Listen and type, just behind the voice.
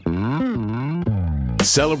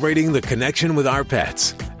Celebrating the connection with our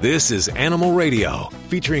pets. This is Animal Radio,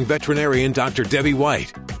 featuring veterinarian Dr. Debbie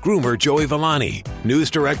White, groomer Joey Villani, news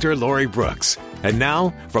director Lori Brooks. And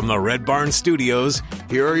now, from the Red Barn Studios,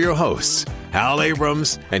 here are your hosts, Hal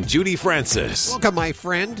Abrams and Judy Francis. Welcome, my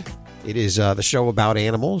friend. It is the show about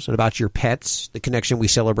animals and about your pets, the connection we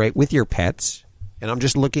celebrate with your pets. And I'm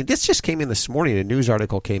just looking, this just came in this morning, a news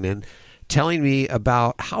article came in telling me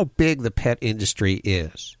about how big the pet industry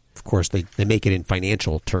is. Of course, they make it in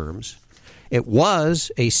financial terms. It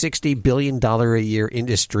was a $60 billion a year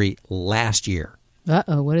industry last year.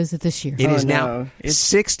 Uh-oh, what is it this year? It is now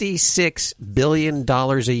 $66 billion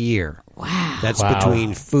a year. Wow. That's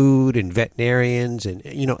between food and veterinarians and,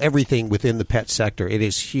 everything within the pet sector. It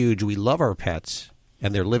is huge. We love our pets,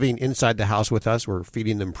 and they're living inside the house with us. We're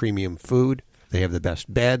feeding them premium food. They have the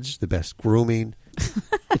best beds, the best grooming.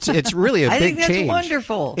 It's really a big change. I think that's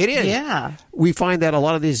wonderful. It is. Yeah. We find that a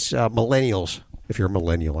lot of these millennials, if you're a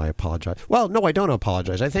millennial, I apologize. Well, no, I don't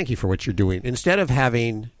apologize. I thank you for what you're doing. Instead of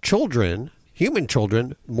having children, human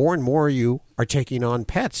children, more and more of you are taking on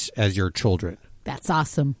pets as your children. That's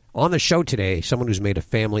awesome. On the show today, someone who's made a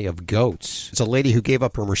family of goats. It's a lady who gave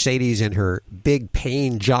up her Mercedes and her big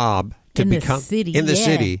paying job to become in the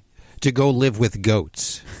city to go live with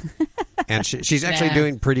goats. And she's actually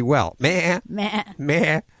doing pretty well. Meh.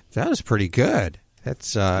 That was pretty good.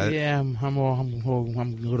 That's yeah, I'm a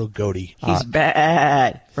little goaty. He's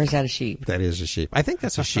bad. Or is that a sheep? That is a sheep. I think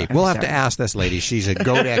that's a sheep. We'll have to ask this lady. She's a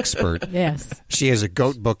goat expert. Yes. She has a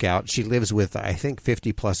goat book out. She lives with, I think,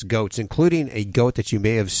 50-plus goats, including a goat that you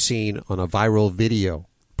may have seen on a viral video.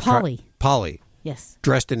 Polly. Polly. Yes.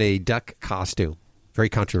 Dressed in a duck costume. Very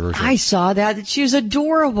controversial. I saw that. She was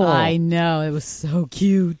adorable. I know. It was so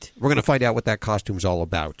cute. We're going to find out what that costume's all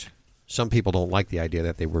about. Some people don't like the idea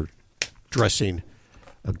that they were dressing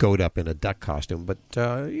a goat up in a duck costume, but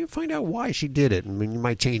you find out why she did it, and you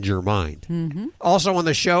might change your mind. Mm-hmm. Also on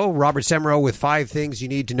the show, Robert Semro with 5 things you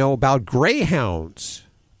need to know about greyhounds.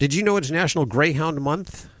 Did you know it's National Greyhound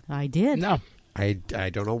Month? I did. No. I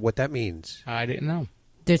don't know what that means. I didn't know.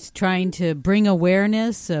 Just trying to bring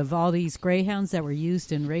awareness of all these greyhounds that were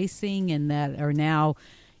used in racing and that are now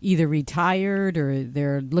either retired or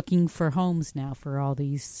they're looking for homes now for all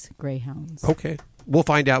these greyhounds. Okay. We'll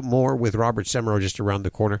find out more with Robert Semro just around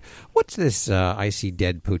the corner. What's this I see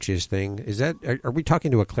dead pooches thing? Is that are we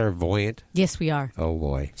talking to a clairvoyant? Yes, we are. Oh,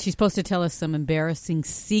 boy. She's supposed to tell us some embarrassing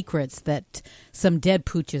secrets that some dead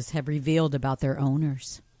pooches have revealed about their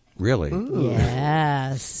owners. Really? Ooh.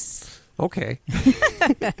 Yes. Okay.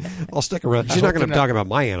 I'll stick around. She's not going to talk about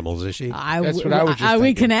my animals, is she? That's what I was just we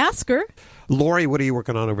thinking. can ask her. Lori, what are you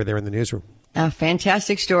working on over there in the newsroom? A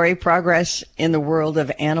fantastic story, progress in the world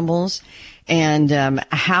of animals and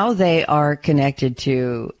how they are connected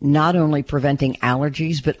to not only preventing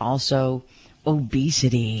allergies, but also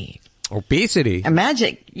obesity. Obesity?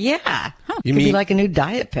 Imagine, yeah. You Could mean be like a new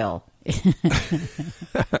diet pill.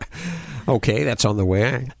 Okay, that's on the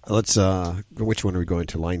way. Let's which one are we going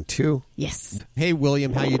to? Line 2? Yes. Hey,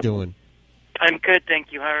 William, how you doing? I'm good,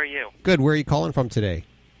 thank you. How are you? Good. Where are you calling from today?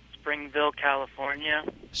 Springville, California.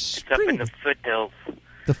 It's up in the foothills.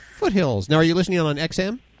 The foothills. Now, are you listening on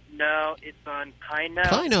XM? No, it's on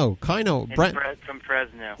Kino. Kino. From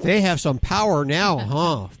Fresno. They have some power now,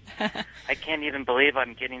 huh? I can't even believe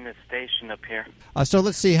I'm getting this station up here. So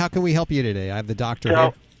let's see. How can we help you today? I have the doctor So,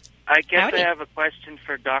 here. I guess Howdy. I have a question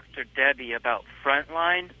for Dr. Debbie about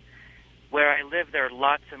Frontline. Where I live, there are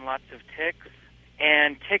lots and lots of ticks,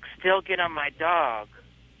 and ticks still get on my dog,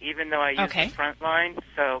 even though I use the Frontline.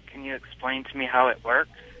 So can you explain to me how it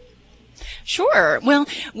works? Sure. Well,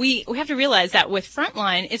 we have to realize that with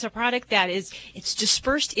Frontline, it's a product that it's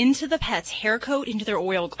dispersed into the pet's hair coat, into their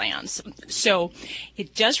oil glands. So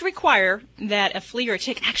it does require that a flea or a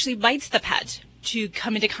tick actually bites the pet to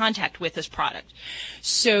come into contact with this product.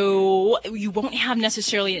 So you won't have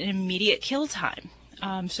necessarily an immediate kill time.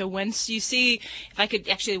 So once you see, if I could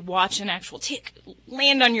actually watch an actual tick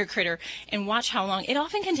land on your critter and watch how long, it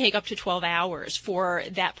often can take up to 12 hours for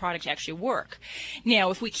that product to actually work. Now,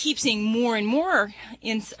 if we keep seeing more and more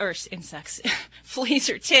insects, fleas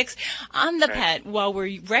or ticks on the pet while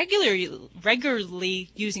we're regularly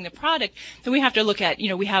using the product, then we have to look at,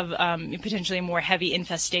 we have potentially a more heavy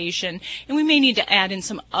infestation, and we may need to add in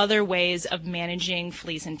some other ways of managing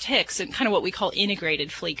fleas and ticks, and kind of what we call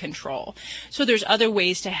integrated flea control. So there's other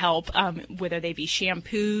ways to help, whether they be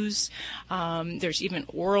shampoos. There's even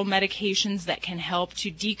oral medications that can help to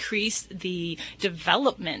decrease the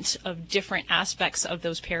development of different aspects of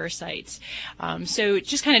those parasites. So it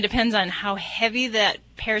just kind of depends on how heavy that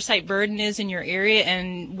parasite burden is in your area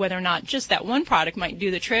and whether or not just that one product might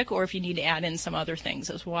do the trick or if you need to add in some other things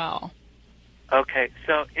as well. Okay,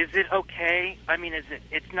 so is it okay? I mean,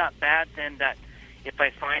 it's not bad then that if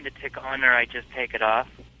I find a tick on her, I just take it off?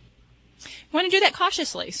 You want to do that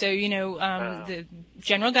cautiously. So, the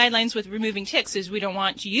general guidelines with removing ticks is we don't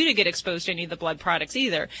want you to get exposed to any of the blood products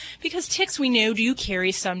either, because ticks, we know, do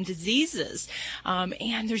carry some diseases.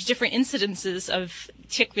 And there's different incidences of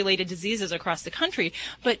tick-related diseases across the country.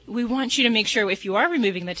 But we want you to make sure if you are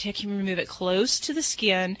removing the tick, you remove it close to the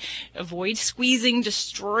skin, avoid squeezing,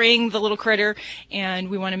 destroying the little critter, and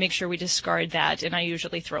we want to make sure we discard that. And I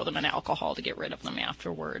usually throw them in alcohol to get rid of them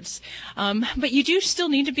afterwards. But you do still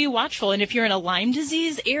need to be watchful. And if you're in a Lyme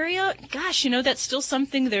disease area, gosh, that's still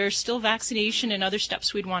something. There's still vaccination and other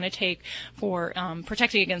steps we'd want to take for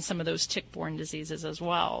protecting against some of those tick-borne diseases as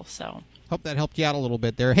well. So. Hope that helped you out a little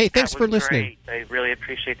bit there. Hey, thanks for listening. Great. I really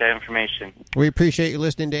appreciate that information. We appreciate you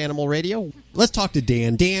listening to Animal Radio. Let's talk to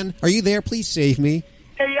Dan. Dan, are you there? Please save me.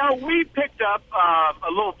 Hey, we picked up a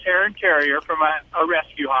little Terran Terrier from a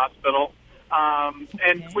rescue hospital,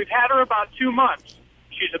 and we've had her about 2 months.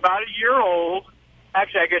 She's about a year old.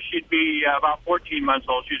 Actually, I guess she'd be about 14 months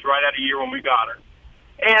old. She's right at a year when we got her.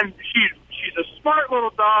 And she's a smart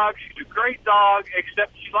little dog. She's a great dog,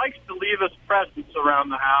 except she likes to leave us presents around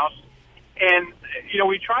the house. And,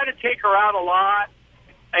 we try to take her out a lot,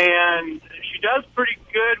 and she does pretty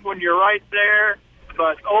good when you're right there.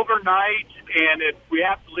 But overnight, and if we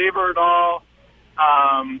have to leave her at all,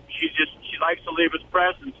 she likes to leave us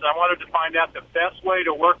presents. I wanted to find out the best way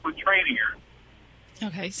to work with training her.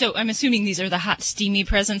 Okay, so I'm assuming these are the hot, steamy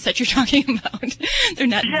presents that you're talking about. They're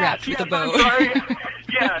not wrapped with a bow.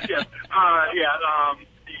 Yes.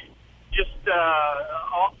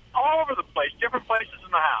 All over the place, different places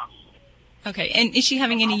in the house. Okay, and is she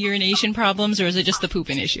having any urination problems, or is it just the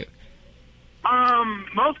pooping issue?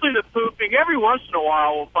 Mostly the pooping. Every once in a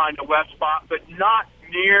while we'll find a wet spot, but not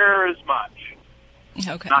near as much.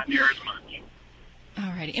 Okay. Not near as much. All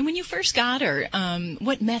righty. And when you first got her,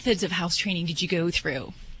 what methods of house training did you go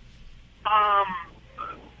through?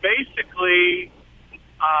 Basically,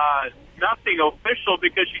 nothing official,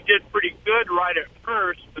 because she did pretty good right at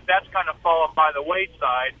first, but that's kind of fallen by the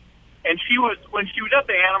wayside. And when she was at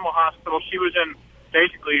the animal hospital, she was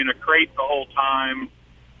basically in a crate the whole time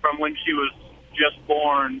from when she was just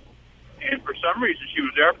born. And for some reason, she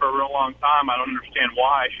was there for a real long time. I don't understand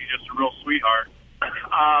why. She's just a real sweetheart.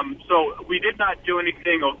 So we did not do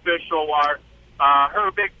anything official. Her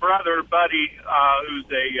big brother, Buddy, who's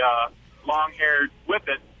a long-haired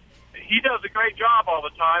whippet, he does a great job all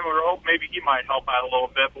the time. We hope maybe he might help out a little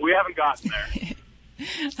bit, but we haven't gotten there.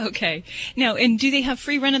 Okay. Now, and do they have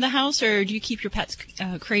free run of the house, or do you keep your pets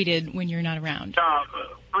crated when you're not around?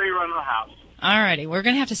 Free run of the house. All righty. We're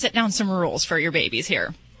going to have to set down some rules for your babies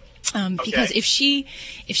here. Because if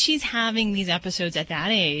she's having these episodes at that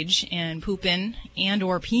age and pooping and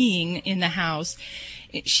or peeing in the house,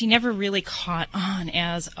 she never really caught on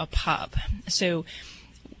as a pup. So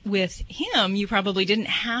with him, you probably didn't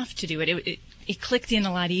have to do it. It clicked in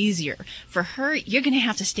a lot easier. For her, you're going to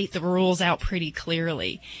have to state the rules out pretty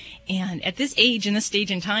clearly. And at this age, in this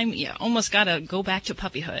stage in time, you almost got to go back to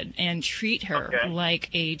puppyhood and treat her like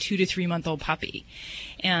a 2 to 3 month old puppy.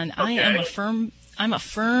 And I'm a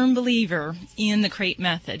firm believer in the crate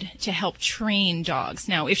method to help train dogs.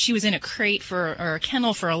 Now, if she was in a crate or a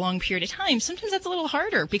kennel for a long period of time, sometimes that's a little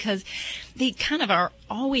harder because they kind of are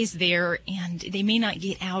always there and they may not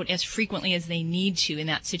get out as frequently as they need to in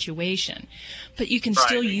that situation. But you can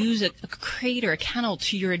still use a crate or a kennel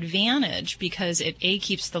to your advantage because it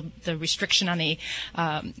keeps the restriction on the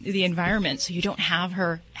environment, so you don't have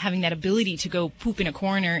her having that ability to go poop in a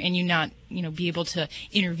corner and you not be able to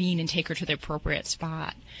intervene and take her to the appropriate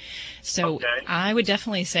spot. So I would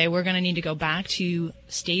definitely say we're going to need to go back to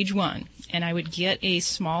stage 1, and I would get a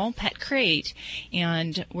small pet crate,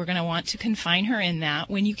 and we're going to want to confine her in that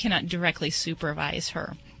when you cannot directly supervise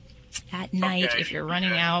her. At night, if you're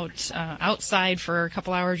running outside for a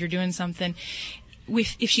couple hours, you're doing something,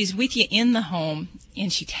 if she's with you in the home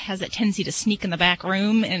and she has that tendency to sneak in the back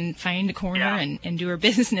room and find a corner and do her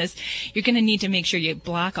business, you're going to need to make sure you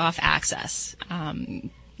block off access.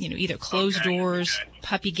 Either close doors,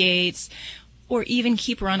 puppy gates, or even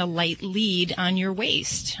keep her on a light lead on your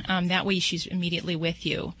waist. That way she's immediately with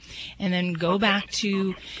you. And then go back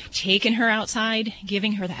to taking her outside,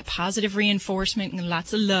 giving her that positive reinforcement and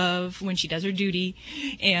lots of love when she does her duty.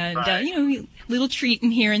 And, little treat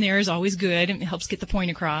in here and there is always good. It helps get the point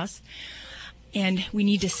across. And we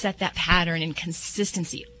need to set that pattern and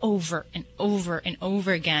consistency over and over and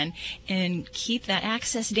over again and keep that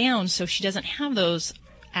access down so she doesn't have those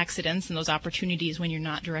accidents and those opportunities when you're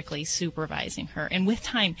not directly supervising her. And with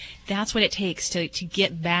time, that's what it takes to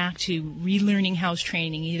get back to relearning house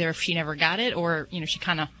training, either if she never got it or, she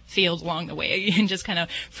kind of failed along the way and just kind of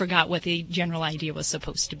forgot what the general idea was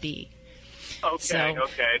supposed to be. Okay.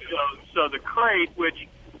 So the crate, which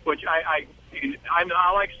I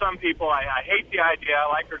like some people. I hate the idea. I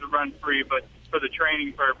like her to run free, but for the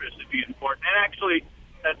training purpose, it'd be important. And actually,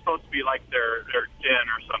 that's supposed to be like their den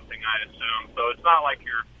or something, I assume. So it's not like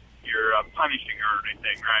you're punishing her or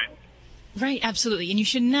anything, right? Right, absolutely. And you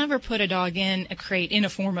should never put a dog in a crate in a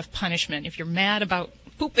form of punishment. If you're mad about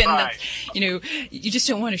pooping, right. You just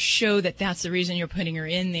don't want to show that that's the reason you're putting her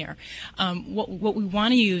in there. What we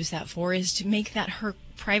want to use that for is to make that her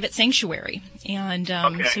private sanctuary. And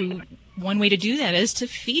so one way to do that is to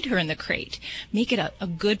feed her in the crate. Make it a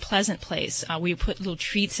good, pleasant place. We put little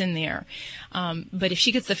treats in there. But if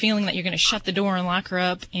she gets the feeling that you're going to shut the door and lock her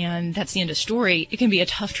up and that's the end of the story, it can be a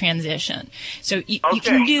tough transition. So you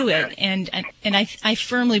can do it. And I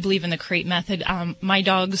firmly believe in the crate method. My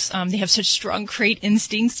dogs, they have such strong crate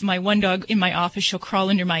instincts. My one dog in my office, she'll crawl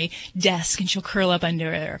under my desk and she'll curl up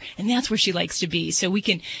under there. And that's where she likes to be. So we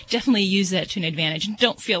can definitely use that to an advantage. And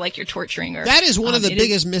don't feel like you're torturing her. That is one of the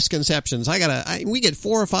biggest misconceptions. We get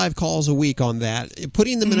 4 or 5 calls a week on that.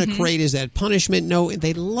 Putting them in a crate, is that punishment? No,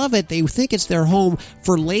 they love it. They think it's their home.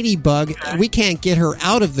 For Ladybug, we can't get her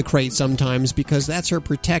out of the crate sometimes because that's her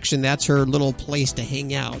protection. That's her little place to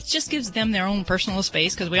hang out. It just gives them their own personal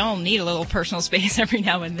space because we all need a little personal space every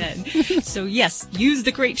now and then. So yes, use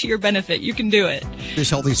the crate to your benefit. You can do it. This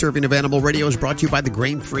healthy serving of Animal Radio is brought to you by the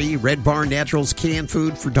grain-free Red Barn Naturals canned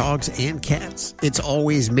food for dogs and cats. It's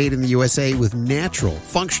always made in the USA with natural,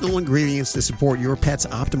 functional ingredients to support your pet's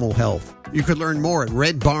optimal health. You could learn more at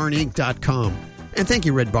redbarninc.com. And thank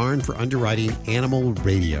you, Red Barn, for underwriting Animal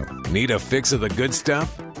Radio. Need a fix of the good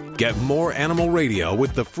stuff? Get more Animal Radio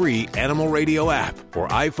with the free Animal Radio app for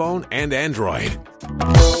iPhone and Android.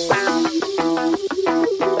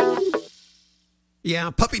 Yeah,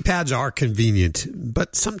 puppy pads are convenient,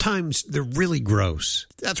 but sometimes they're really gross.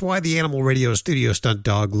 That's why the Animal Radio studio stunt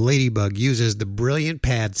dog, Ladybug, uses the Brilliant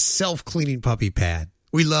Pad self-cleaning puppy pad.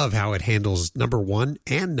 We love how it handles number 1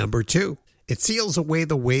 and number 2. It seals away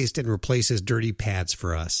the waste and replaces dirty pads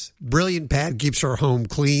for us. Brilliant Pad keeps our home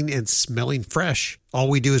clean and smelling fresh. All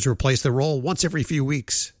we do is replace the roll once every few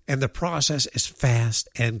weeks, and the process is fast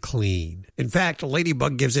and clean. In fact,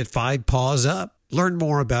 Ladybug gives it 5 paws up. Learn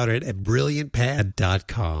more about it at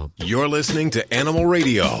brilliantpad.com. You're listening to Animal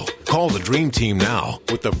Radio. Call the Dream Team now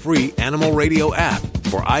with the free Animal Radio app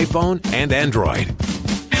for iPhone and Android.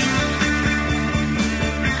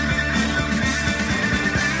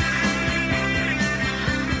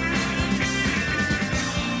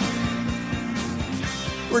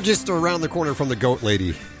 We're just around the corner from the Goat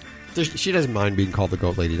Lady. She doesn't mind being called the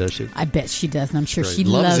Goat Lady, does she? I bet she does, and I'm sure she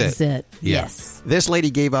loves it. Yeah. Yes. This lady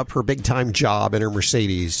gave up her big-time job in her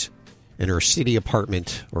Mercedes in her city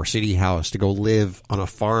apartment or city house to go live on a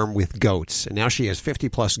farm with goats. And now she has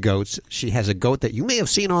 50-plus goats. She has a goat that you may have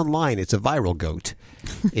seen online. It's a viral goat.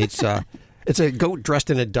 It's a goat dressed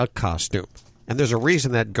in a duck costume. And there's a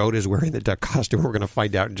reason that goat is wearing the duck costume. We're going to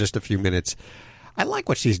find out in just a few minutes. I like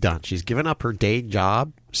what she's done. She's given up her day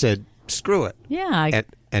job, said, screw it. Yeah.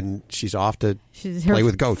 And she's off to play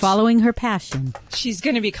with goats. Following her passion. She's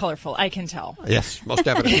going to be colorful, I can tell. Yes, most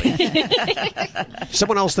definitely.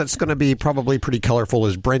 Someone else that's going to be probably pretty colorful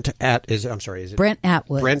is Brent Atwood.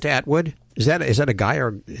 Brent Atwood. Is that a guy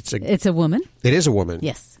or it's a woman? It is a woman.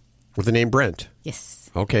 Yes. With the name Brent. Yes.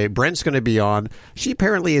 Okay, Brent's going to be on. She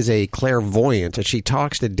apparently is a clairvoyant, and she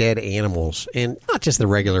talks to dead animals, and not just the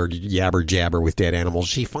regular yabber-jabber with dead animals.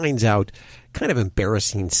 She finds out kind of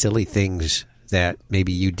embarrassing, silly things that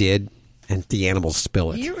maybe you did, and the animals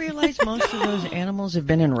spill it. Do you realize most of those animals have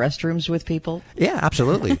been in restrooms with people? Yeah,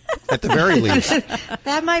 absolutely. At the very least.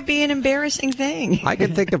 That might be an embarrassing thing. I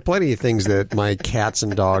can think of plenty of things that my cats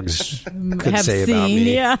and dogs could have say seen, about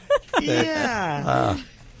me. Yeah. Yeah.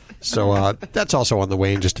 So that's also on the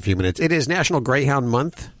way in just a few minutes. It is National Greyhound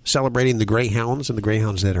Month, celebrating the greyhounds and the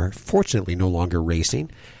greyhounds that are fortunately no longer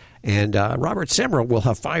racing. And Robert Semrau will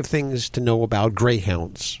have 5 things to know about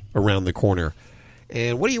greyhounds around the corner.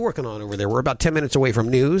 And what are you working on over there? We're about 10 minutes away from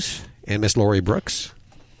news. And Miss Lori Brooks.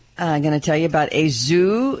 I'm going to tell you about a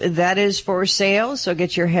zoo that is for sale, so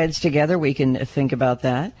get your heads together. We can think about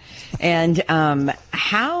that. And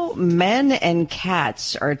how men and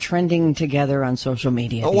cats are trending together on social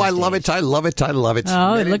media. Oh, I love it. I love it. I love it.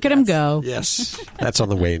 Oh, look at them go. Yes. That's on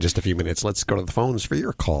the way in just a few minutes. Let's go to the phones for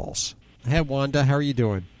your calls. Hey, Wanda. How are you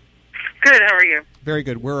doing? Good. How are you? Very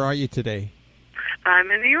good. Where are you today?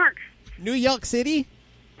 I'm in New York. New York City?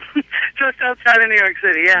 just outside of New York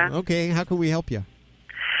City, yeah. Okay, how can we help you?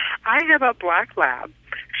 I have a black lab.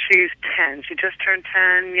 She's 10. She just turned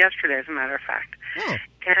 10 yesterday, as a matter of fact. Oh.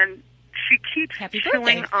 And she keeps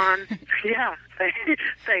chewing on... Yeah,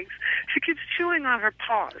 thanks. She keeps chewing on her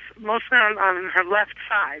paws, mostly on her left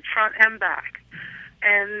side, front and back.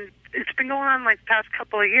 And it's been going on like the past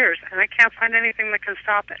couple of years, and I can't find anything that can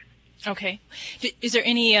stop it. Okay. Is there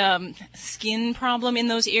any skin problem in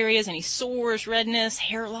those areas? Any sores, redness,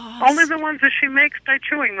 hair loss? Only the ones that she makes by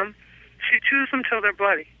chewing them. She chews them till they're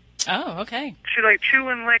bloody. Oh, okay. She chew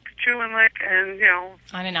and lick, and,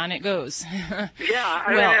 on and on it goes. Yeah,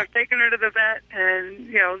 I mean, I've taken her to the vet,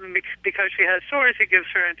 and, because she has sores, he gives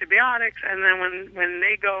her antibiotics, and then when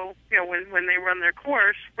they go, when they run their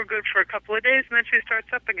course, we're good for a couple of days, and then she starts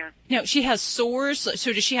up again. Now, she has sores,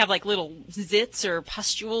 so does she have, little zits or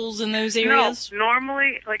pustules in those areas? No,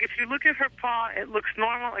 normally, if you look at her paw, it looks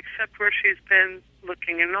normal, except where she's been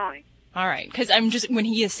looking annoying. All right, because when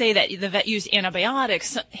you say that the vet used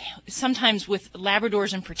antibiotics, sometimes with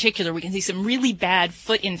Labradors in particular, we can see some really bad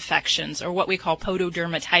foot infections or what we call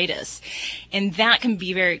pododermatitis. And that can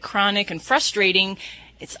be very chronic and frustrating.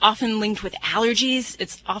 It's often linked with allergies.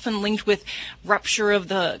 It's often linked with rupture of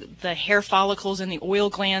the hair follicles and the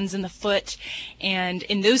oil glands in the foot. And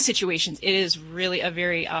in those situations, it is really a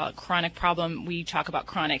very chronic problem. We talk about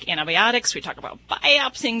chronic antibiotics. We talk about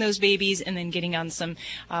biopsying those babies and then getting on some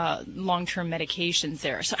long-term medications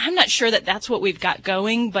there. So I'm not sure that that's what we've got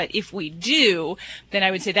going, but if we do, then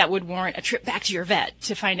I would say that would warrant a trip back to your vet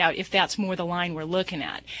to find out if that's more the line we're looking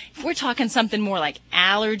at. If we're talking something more like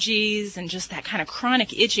allergies and just that kind of chronic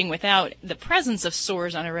itching without the presence of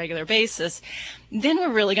sores on a regular basis, then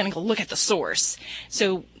we're really going to go look at the source.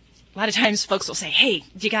 So a lot of times folks will say, hey,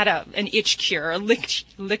 do you got an itch cure, a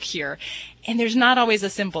lick cure? And there's not always a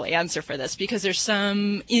simple answer for this because there's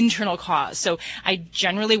some internal cause. So I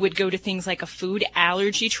generally would go to things like a food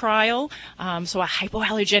allergy trial, so a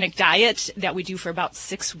hypoallergenic diet that we do for about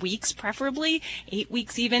 6 weeks, preferably 8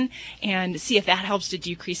 weeks even, and see if that helps to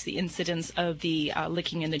decrease the incidence of the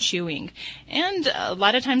licking and the chewing. And a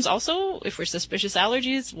lot of times also, if we're suspicious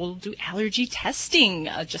allergies, we'll do allergy testing.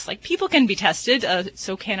 Just like people can be tested,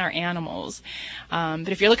 so can our animals. But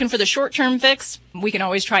if you're looking for the short-term fix, we can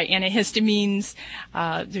always try antihistamines.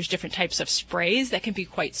 There's different types of sprays that can be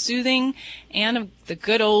quite soothing, and the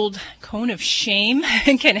good old cone of shame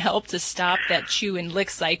can help to stop that chew and lick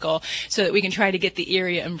cycle so that we can try to get the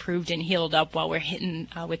area improved and healed up while we're hitting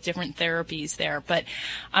with different therapies there. But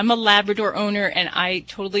I'm a Labrador owner, and I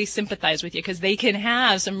totally sympathize with you because they can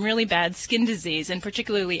have some really bad skin disease and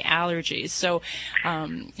particularly allergies. So,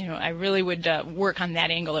 I really would work on that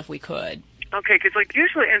angle if we could. Okay, because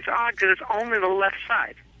usually it's odd because it's only the left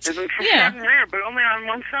side. It's from front and rear, but only on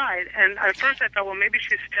one side. And at first I thought, well, maybe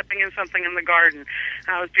she's stepping in something in the garden.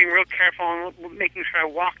 And I was being real careful and making sure I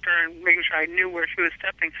walked her and making sure I knew where she was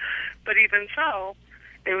stepping. But even so,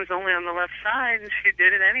 it was only on the left side, and she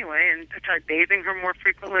did it anyway. And I tried bathing her more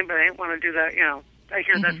frequently, but I didn't want to do that. I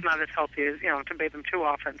hear that's not as healthy as, to bathe them too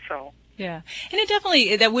often, so... Yeah.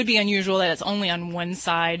 And that would be unusual that it's only on one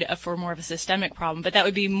side for more of a systemic problem, but that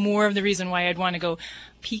would be more of the reason why I'd want to go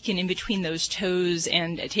peeking in between those toes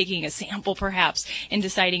and taking a sample perhaps and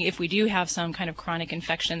deciding if we do have some kind of chronic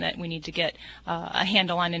infection that we need to get a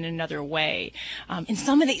handle on in another way. In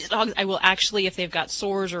some of these dogs, I will actually, if they've got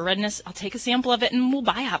sores or redness, I'll take a sample of it and we'll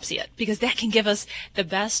biopsy it because that can give us the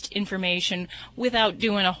best information without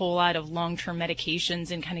doing a whole lot of long-term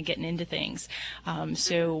medications and kind of getting into things.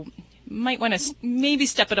 So might want to maybe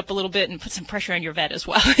step it up a little bit and put some pressure on your vet as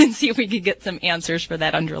well and see if we can get some answers for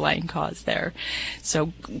that underlying cause there.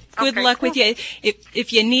 So good luck with you.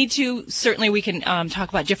 If you need to, certainly we can talk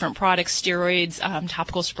about different products, steroids,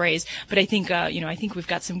 topical sprays. But I think I think we've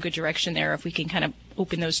got some good direction there if we can kind of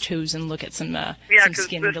open those toes and look at some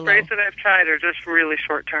skin below. The sprays that I've tried are just really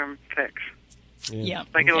short-term fix. Yeah.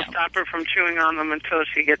 It'll stop her from chewing on them until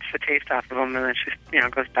she gets the taste off of them, and then she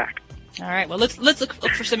goes back. All right. Well, let's look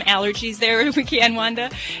for some allergies there if we can, Wanda.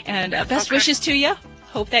 And best wishes to you.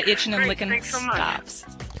 Hope that itching and licking stops.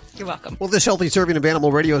 You're welcome. Well, this healthy serving of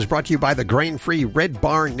Animal Radio is brought to you by the grain-free Red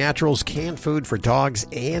Barn Naturals canned food for dogs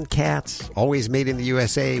and cats. Always made in the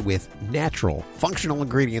USA with natural, functional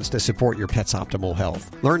ingredients to support your pet's optimal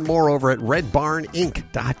health. Learn more over at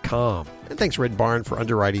redbarninc.com. And thanks, Red Barn, for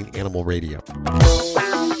underwriting Animal Radio.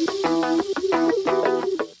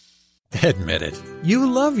 Admit it, you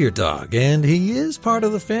love your dog, and he is part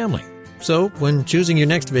of the family. So, when choosing your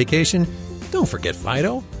next vacation, don't forget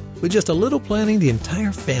Fido. With just a little planning, the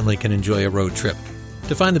entire family can enjoy a road trip.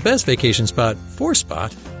 To find the best vacation spot for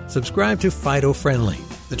Spot, subscribe to Fido Friendly.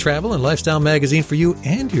 the travel and lifestyle magazine for you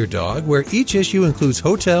and your dog, where each issue includes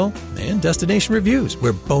hotel and destination reviews,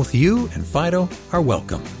 where both you and Fido are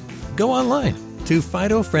welcome. Go online to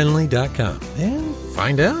FidoFriendly.com and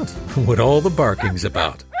find out what all the barking's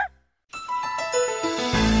about.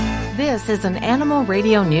 This is an Animal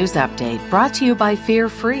Radio News Update brought to you by Fear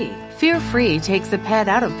Free. Fear Free takes the pet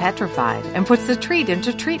out of petrified and puts the treat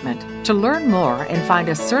into treatment. To learn more and find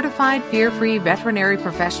a certified Fear Free veterinary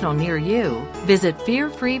professional near you, visit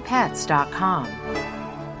fearfreepets.com.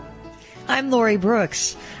 I'm Lori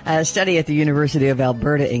Brooks. A study at the University of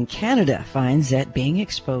Alberta in Canada finds that being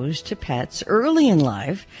exposed to pets early in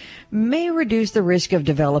life may reduce the risk of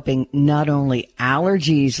developing not only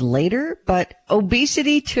allergies later, but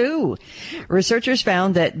obesity too. Researchers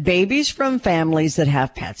found that babies from families that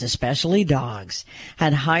have pets, especially dogs,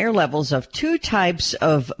 had higher levels of two types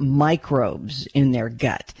of microbes in their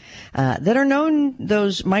gut that are known.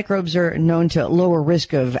 Those microbes are known to lower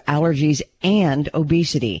risk of allergies and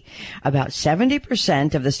obesity. About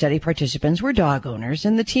 70% of the study participants were dog owners,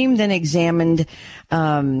 and the team then examined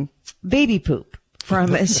baby poop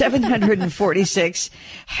from 746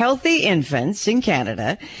 healthy infants in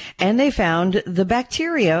Canada, and they found the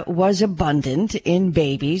bacteria was abundant in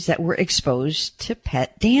babies that were exposed to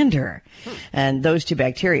pet dander. And those two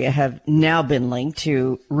bacteria have now been linked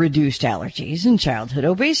to reduced allergies and childhood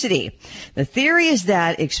obesity. The theory is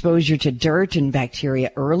that exposure to dirt and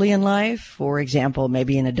bacteria early in life, for example,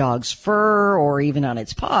 maybe in a dog's fur or even on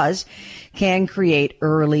its paws, can create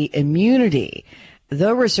early immunity.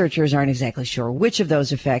 Though researchers aren't exactly sure which of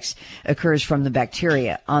those effects occurs from the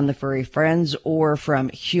bacteria on the furry friends or from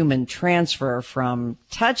human transfer from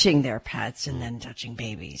touching their pets and then touching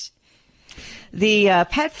babies. The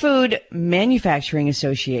Pet Food Manufacturing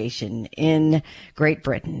Association in Great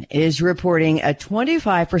Britain is reporting a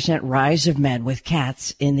 25% rise of men with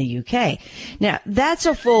cats in the UK. Now, that's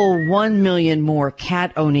a full 1 million more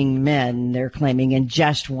cat-owning men, they're claiming, in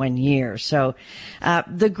just 1 year. So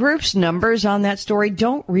the group's numbers on that story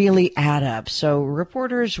don't really add up. So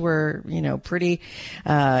reporters were, pretty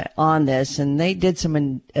on this, and they did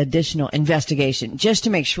some additional investigation just to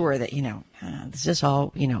make sure that, does this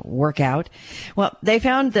all, work out? Well, they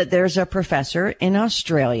found that there's a professor in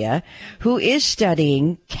Australia who is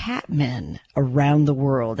studying cat men around the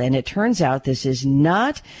world. And it turns out this is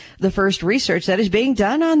not the first research that is being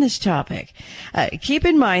done on this topic. Keep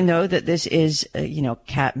in mind, though, that this is,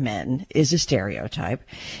 cat men is a stereotype.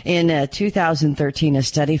 In 2013, a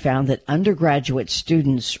study found that undergraduate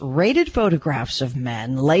students rated photographs of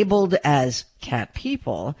men labeled as cat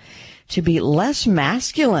people to be less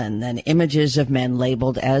masculine than images of men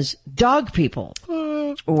labeled as dog people,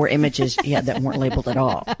 or images that weren't labeled at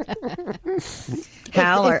all.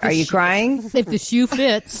 Hal, are you crying? If the shoe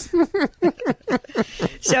fits.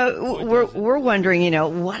 So we're wondering,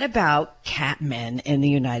 what about cat men in the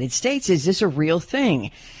United States? Is this a real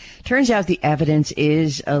thing? Turns out the evidence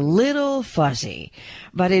is a little fuzzy.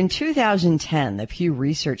 But in 2010, the Pew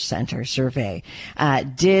Research Center survey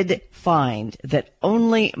did find that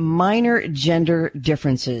only minor gender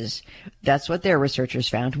differences, that's what their researchers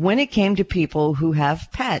found, when it came to people who have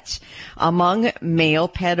pets. Among male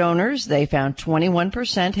pet owners, they found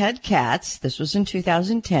 21% had cats. This was in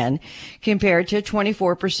 2010, compared to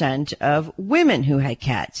 24% of women who had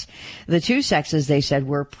cats. The two sexes, they said,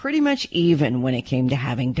 were pretty much even when it came to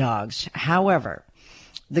having dogs. However,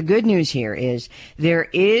 the good news here is there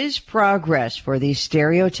is progress for these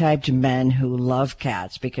stereotyped men who love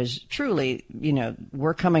cats, because truly,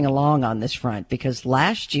 we're coming along on this front, because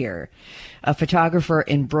last year, a photographer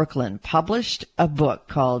in Brooklyn published a book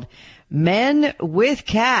called Men with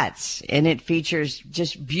Cats, and it features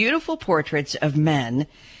just beautiful portraits of men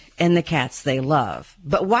and the cats they love.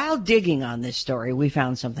 But while digging on this story, we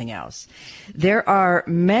found something else. There are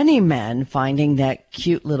many men finding that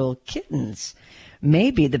cute little kittens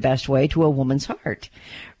may be the best way to a woman's heart.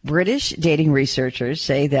 British dating researchers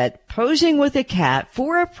say that posing with a cat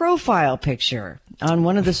for a profile picture on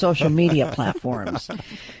one of the social media platforms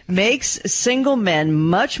makes single men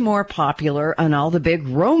much more popular on all the big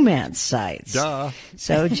romance sites. Duh.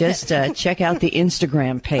 So just check out the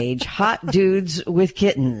Instagram page, Hot Dudes with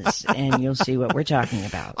Kittens, and you'll see what we're talking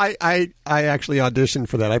about. I actually auditioned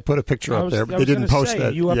for that. I put a picture up there, but they didn't post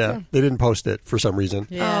it. They didn't post it for some reason.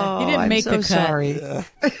 Yeah, he didn't make the cut. Sorry. Yeah.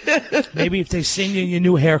 Maybe if they seen you in your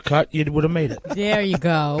new haircut, you would have made it. There you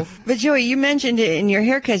go. But Joey, you mentioned in your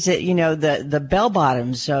haircuts that the bell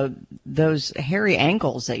bottoms, so those hairy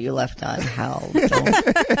ankles that you left on, Hal,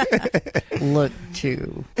 don't look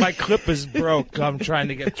too. My clip is broke. I'm trying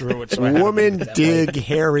to get through it. So Women dig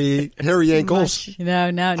hairy ankles.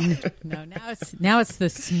 No. Now it's the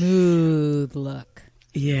smooth look.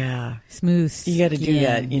 Yeah. Smooth. You got to do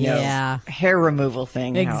that, hair removal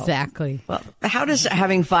thing. Exactly. Well, how does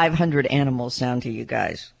having 500 animals sound to you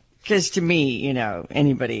guys? Because to me,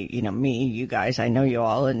 anybody, me, you guys, I know you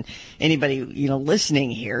all, and anybody,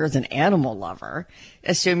 listening here is an animal lover,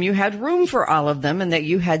 assume you had room for all of them and that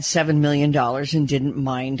you had $7 million and didn't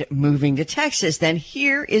mind moving to Texas. Then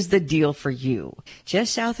here is the deal for you.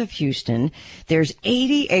 Just south of Houston, there's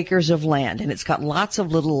 80 acres of land, and it's got lots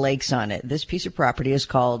of little lakes on it. This piece of property is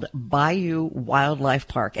called Bayou Wildlife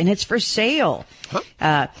Park, and it's for sale.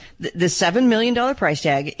 Huh? The $7 million price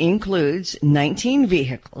tag includes 19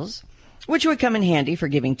 vehicles, which would come in handy for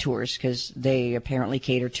giving tours because they apparently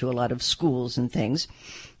cater to a lot of schools and things.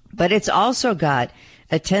 But it's also got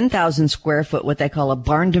a 10,000 square foot, what they call a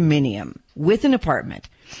barn-dominium with an apartment.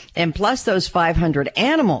 And plus those 500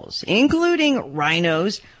 animals, including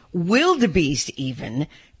rhinos, wildebeest even,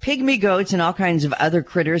 pygmy goats, and all kinds of other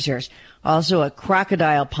critters. There's also a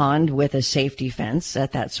crocodile pond with a safety fence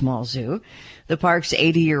at that small zoo. The park's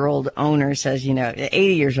 80-year-old owner says,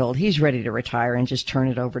 80 years old, he's ready to retire and just turn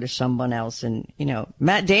it over to someone else. And,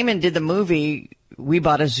 Matt Damon did the movie We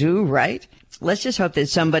Bought a Zoo, right? Let's just hope that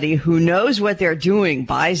somebody who knows what they're doing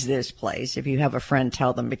buys this place. If you have a friend,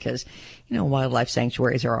 tell them, because, wildlife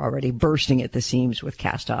sanctuaries are already bursting at the seams with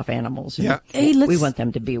cast-off animals. Yeah. Hey, we want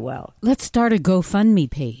them to be well. Let's start a GoFundMe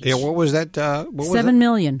page. Yeah, what was that? $7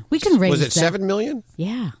 million. We can raise that. Was it $7 million?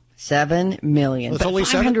 Yeah. $7 million. It's only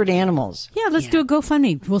 500 animals. Yeah, let's do a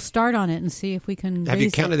GoFundMe. We'll start on it and see if we can Have raise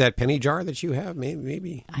you counted that penny jar that you have?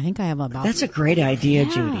 Maybe. I think I have about... That's a great idea,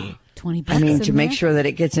 Judy. 20 bucks to make sure that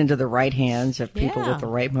it gets into the right hands of people with the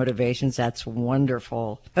right motivations. That's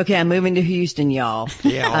wonderful. Okay, I'm moving to Houston, y'all.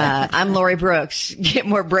 Yeah. I'm Lori Brooks. Get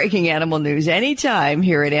more breaking animal news anytime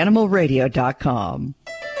here at animalradio.com.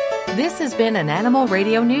 This has been an Animal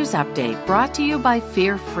Radio News Update brought to you by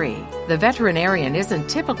Fear Free. The veterinarian isn't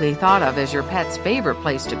typically thought of as your pet's favorite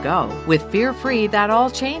place to go. With Fear Free, that all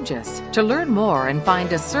changes. To learn more and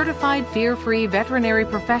find a certified Fear Free veterinary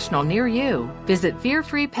professional near you, visit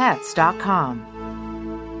fearfreepets.com.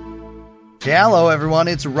 Hello, everyone.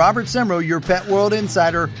 It's Robert Semro, your Pet World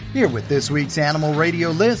Insider, here with this week's Animal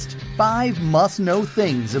Radio list, 5 must-know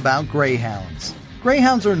things about greyhounds.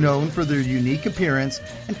 Greyhounds are known for their unique appearance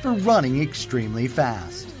and for running extremely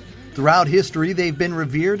fast. Throughout history, they've been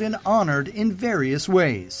revered and honored in various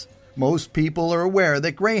ways. Most people are aware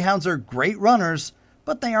that greyhounds are great runners,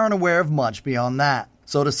 but they aren't aware of much beyond that.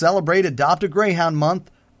 So to celebrate Adopt a Greyhound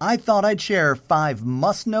Month, I thought I'd share 5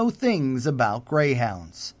 must-know things about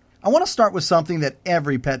greyhounds. I want to start with something that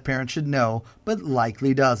every pet parent should know, but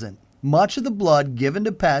likely doesn't. Much of the blood given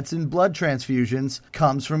to pets in blood transfusions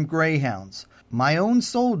comes from greyhounds. My own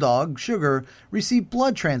soul dog, Sugar, received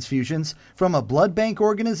blood transfusions from a blood bank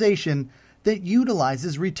organization that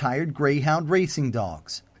utilizes retired greyhound racing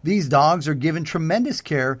dogs. These dogs are given tremendous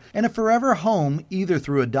care and a forever home either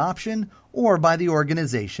through adoption or by the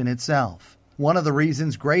organization itself. One of the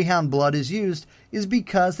reasons greyhound blood is used is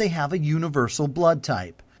because they have a universal blood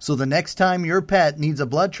type. So the next time your pet needs a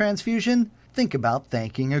blood transfusion, think about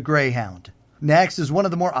thanking a greyhound. Next is one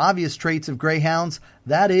of the more obvious traits of greyhounds.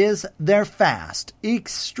 That is, they're fast,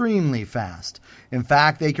 extremely fast. In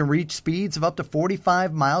fact, they can reach speeds of up to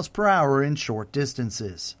 45 miles per hour in short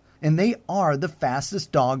distances. And they are the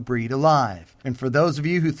fastest dog breed alive. And for those of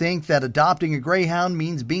you who think that adopting a greyhound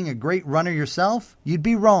means being a great runner yourself, you'd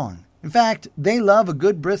be wrong. In fact, they love a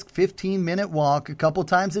good brisk 15-minute walk a couple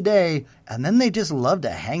times a day, and then they just love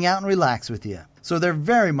to hang out and relax with you. So they're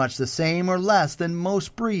very much the same or less than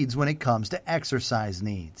most breeds when it comes to exercise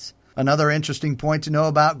needs. Another interesting point to know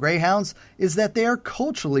about greyhounds is that they are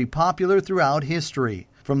culturally popular throughout history.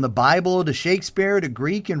 From the Bible to Shakespeare to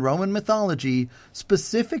Greek and Roman mythology,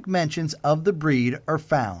 specific mentions of the breed are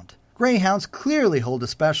found. Greyhounds clearly hold a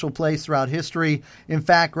special place throughout history. In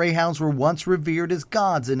fact, greyhounds were once revered as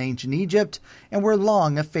gods in ancient Egypt and were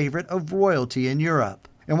long a favorite of royalty in Europe.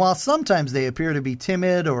 And while sometimes they appear to be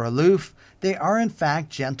timid or aloof, they are in fact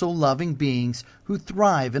gentle, loving beings who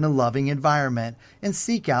thrive in a loving environment and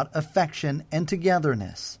seek out affection and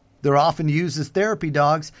togetherness. They're often used as therapy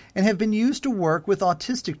dogs and have been used to work with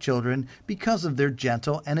autistic children because of their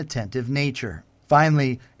gentle and attentive nature.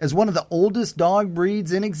 Finally, as one of the oldest dog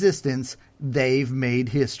breeds in existence, they've made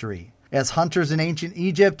history. As hunters in ancient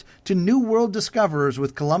Egypt to New World discoverers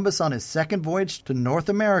with Columbus on his second voyage to North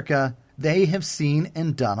America, they have seen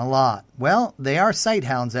and done a lot. Well, they are sight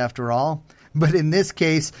hounds after all. But in this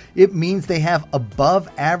case, it means they have above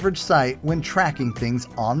average sight when tracking things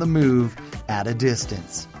on the move at a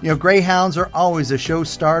distance. Greyhounds are always a show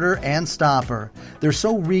starter and stopper. They're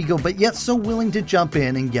so regal, but yet so willing to jump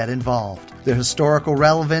in and get involved. Their historical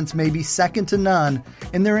relevance may be second to none,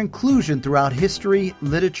 and their inclusion throughout history,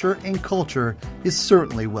 literature, and culture is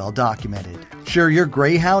certainly well documented. Share your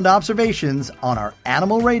greyhound observations on our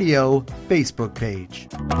Animal Radio Facebook page.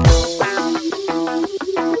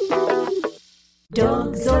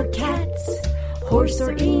 Dogs or cats, horse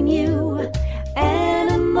or emu,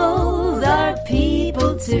 animals are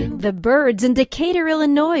people too. The birds in Decatur,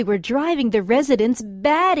 Illinois were driving the residents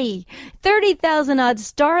batty. 30,000-odd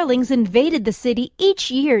starlings invaded the city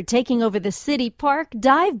each year, taking over the city park,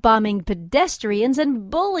 dive-bombing pedestrians,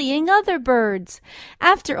 and bullying other birds.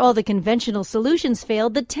 After all the conventional solutions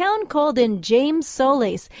failed, the town called in James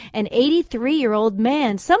Solis, an 83-year-old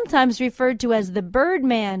man, sometimes referred to as the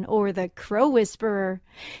Birdman or the Crow Whisperer.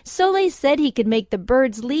 Solis said he could make the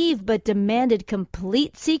birds leave, but demanded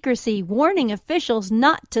complete secrecy, warning officials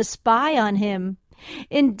not to spy on him.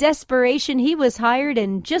 In desperation, he was hired,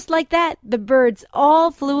 and just like that, the birds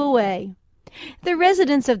all flew away. The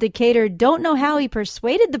residents of Decatur don't know how he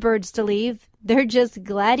persuaded the birds to leave. They're just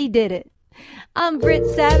glad he did it. I'm Britt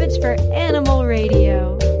Savage for Animal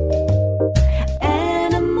Radio.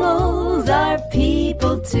 Animals are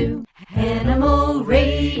people too. Animal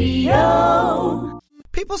Radio.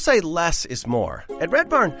 People say less is more. At Red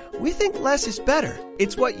Barn, we think less is better.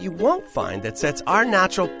 It's what you won't find that sets our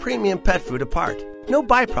natural premium pet food apart. No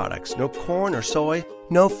byproducts, no corn or soy,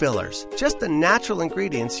 no fillers. Just the natural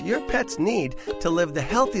ingredients your pets need to live the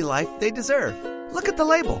healthy life they deserve. Look at the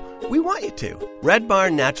label. We want you to. Red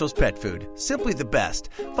Barn Naturals Pet Food. Simply the best.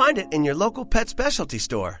 Find it in your local pet specialty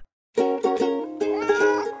store.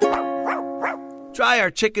 Try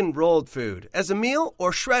our chicken rolled food as a meal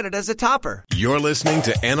or shredded as a topper. You're listening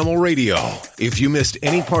to Animal Radio. If you missed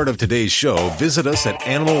any part of today's show, visit us at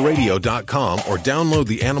animalradio.com or download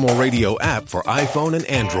the Animal Radio app for iPhone and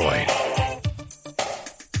Android.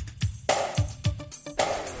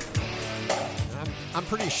 I'm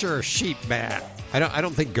pretty sure sheep bad. I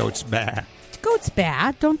don't think goats bad. Goats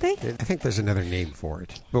bad, don't they? I think there's another name for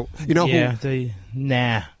it. But you know yeah, who?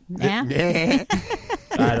 Nah.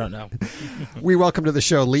 I don't know. We welcome to the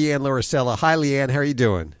show Leanne Laricella. Hi, Leanne. How are you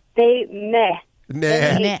doing? They meh.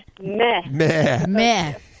 Meh. Meh. Meh.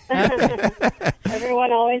 Meh.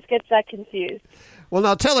 Everyone always gets that confused. Well,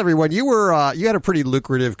 now tell everyone you had a pretty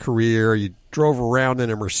lucrative career. You drove around in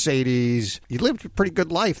a Mercedes. You lived a pretty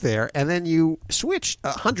good life there, and then you switched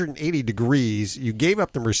 180 degrees. You gave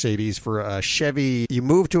up the Mercedes for a Chevy. You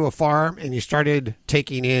moved to a farm, and you started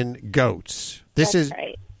taking in goats. That's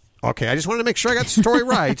right. Okay, I just wanted to make sure I got the story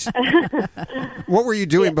right. What were you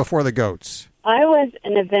doing before the goats? I was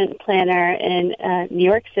an event planner in New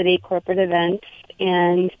York City, corporate events,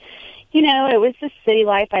 and, you know, it was the city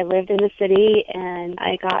life. I lived in the city, and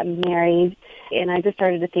I got married, and I just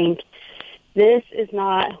started to think, this is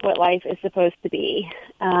not what life is supposed to be.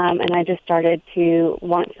 And I just started to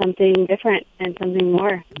want something different and something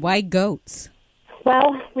more. Why goats?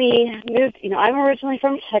 Well, we moved, you know, I'm originally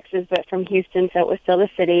from Texas, but from Houston, so it was still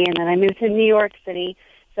the city. And then I moved to New York City,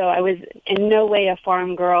 so I was in no way a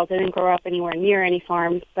farm girl, didn't grow up anywhere near any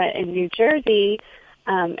farms. But in New Jersey,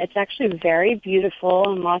 it's actually very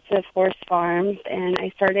beautiful and lots of horse farms. And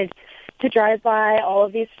I started to drive by all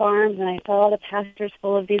of these farms, and I saw the pastures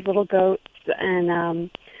full of these little goats.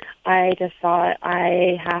 And I just thought,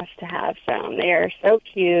 I have to have some. They are so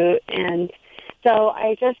cute. And so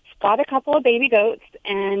I just got a couple of baby goats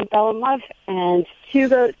and fell in love. And 2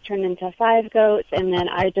 goats turned into 5 goats. And then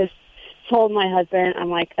I just told my husband, I'm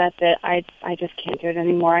like, that's it. I just can't do it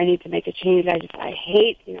anymore. I need to make a change. I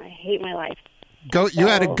hate my life. You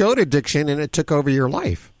had a goat addiction, and it took over your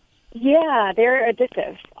life. Yeah, they're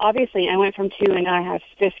addictive. Obviously, I went from 2 and now I have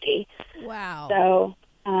 50. Wow. So,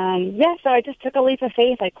 so I just took a leap of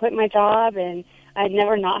faith. I quit my job, and I'd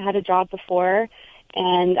never not had a job before.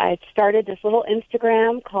 And I started this little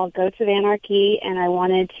Instagram called Goats of Anarchy, and I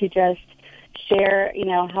wanted to just share, you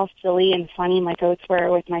know, how silly and funny my goats were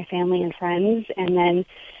with my family and friends. And then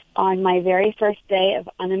on my very first day of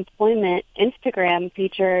unemployment, Instagram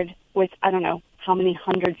featured, with I don't know how many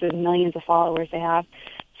hundreds of millions of followers they have,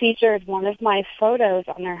 featured one of my photos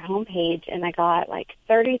on their homepage, and I got like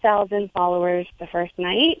 30,000 followers the first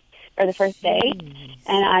night, or the first day.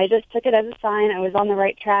 And I just took it as a sign I was on the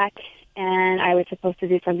right track, and I was supposed to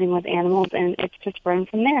do something with animals, and it's just grown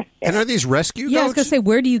from there. And are these rescue goats? Yeah, I was going to say,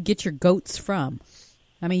 where do you get your goats from?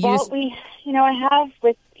 I mean, I have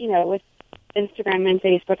with Instagram and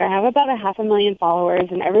Facebook, I have about 500,000 followers,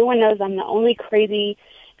 and everyone knows I'm the only crazy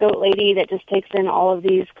goat lady that just takes in all of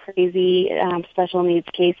these crazy special needs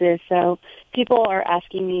cases. So people are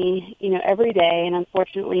asking me, you know, every day, and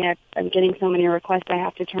unfortunately I'm getting so many requests I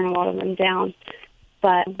have to turn a lot of them down.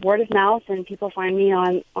 But word of mouth, and people find me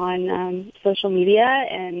on social media,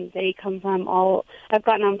 and they come from I've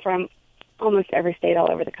gotten them from almost every state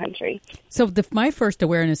all over the country. So my first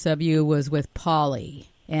awareness of you was with Polly.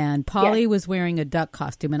 And Polly was wearing a duck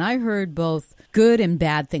costume. And I heard both good and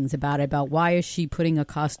bad things about it, about why is she putting a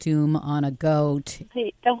costume on a goat.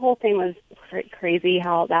 The whole thing was crazy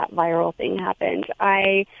how that viral thing happened.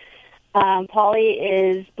 Polly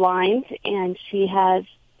is blind, and she has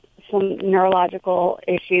some neurological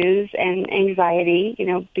issues and anxiety,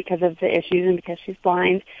 because of the issues and because she's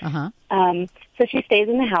blind. So she stays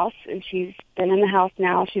in the house, and she's been in the house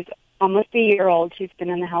now. She's almost a year old. She's been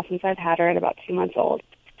in the house since I've had her at about 2 months old.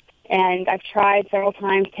 And I've tried several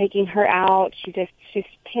times taking her out. She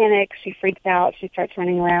panics. She freaks out. She starts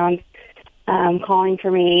running around, calling for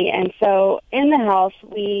me. And so in the house,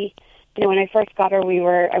 when I first got her,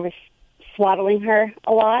 I was swaddling her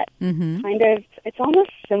a lot. Kind of, it's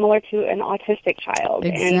almost similar to an autistic child.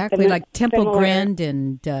 Exactly, like Temple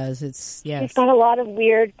Grandin does. She's got a lot of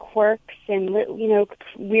weird quirks and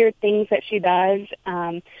weird things that she does.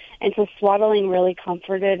 And so swaddling really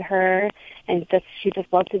comforted her, and she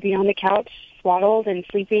just loved to be on the couch, swaddled and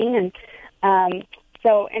sleeping. And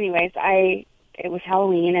so, anyways, it was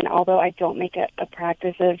Halloween, and although I don't make a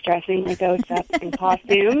practice of dressing my ghosts up in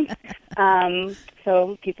costumes,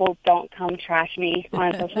 so people don't come trash me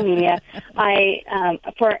on social media,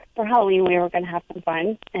 for Halloween we were going to have some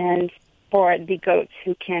fun, and for the goats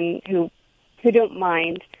who don't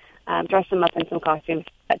mind, dress them up in some costumes,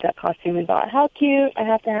 a duck costume, and thought, how cute, I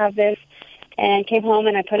have to have this, and came home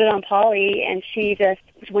and I put it on Polly, and she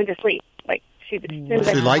went to sleep. Like she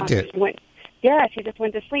liked it. She just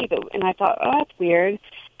went to sleep, and I thought, oh, that's weird.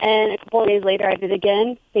 And a couple of days later, I did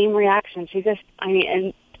again, same reaction.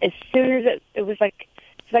 And as soon as it was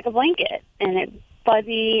it's like a blanket, and it's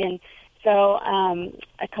fuzzy, and so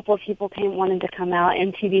a couple of people wanted to come out.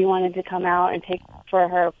 MTV wanted to come out and take for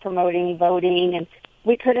her promoting voting, and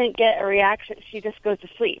we couldn't get a reaction. She just goes to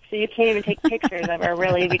sleep. So you can't even take pictures of her,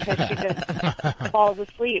 really, because she just falls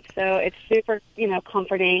asleep. So it's super,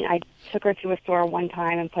 comforting. I took her to a store one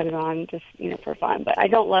time and put it on just, for fun. But I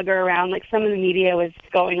don't lug her around. Like some of the media was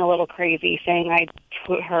going a little crazy, saying I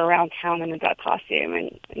put her around town in a duck costume.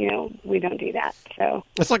 And, we don't do that. So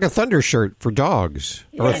it's like a thunder shirt for dogs.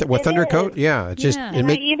 Or a thunder coat. Yeah. It's just. I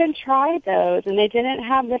even tried those, and they didn't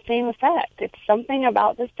have the same effect. It's something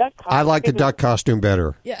about this duck costume. I like the duck costume better.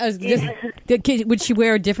 Yeah, would she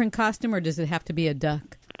wear a different costume, or does it have to be a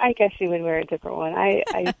duck? I guess she would wear a different one.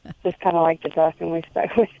 I just kind of like the duck, and we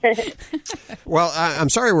stuck with it. Well, I'm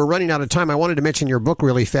sorry we're running out of time. I wanted to mention your book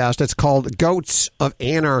really fast. It's called Goats of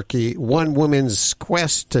Anarchy, One Woman's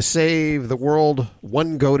Quest to Save the World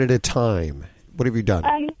One Goat at a Time. What have you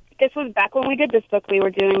done? This was back when we did this book. We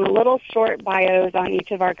were doing little short bios on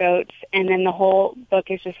each of our goats, and then the whole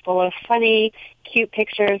book is just full of funny, cute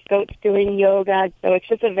pictures, goats doing yoga. So it's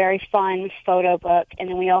just a very fun photo book. And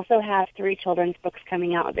then we also have 3 children's books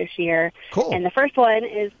coming out this year. Cool. And the first one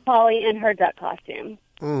is Polly in her duck costume.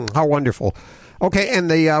 How wonderful. Okay,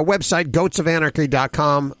 and the website,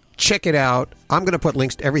 goatsofanarchy.com. Check it out. I'm going to put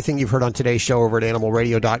links to everything you've heard on today's show over at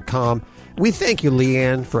animalradio.com. We thank you,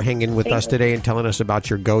 Leanne, for hanging with us today and telling us about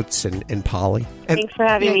your goats and Polly. And thanks for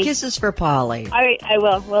having me. Kisses for Polly. All right, I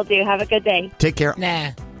will. Will do. Have a good day. Take care.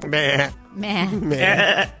 Nah. Meh. Meh.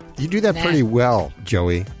 Meh. You do that pretty well,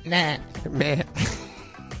 Joey. Nah. Meh.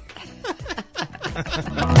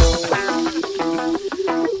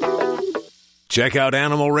 Check out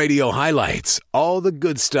Animal Radio highlights. All the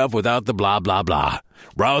good stuff without the blah, blah, blah.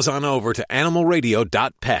 Browse on over to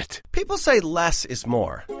animalradio.pet. People say less is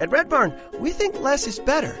more. At Red Barn, we think less is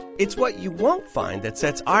better. It's what you won't find that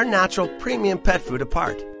sets our natural premium pet food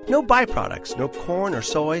apart. No byproducts, no corn or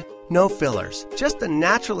soy, no fillers. Just the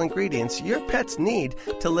natural ingredients your pets need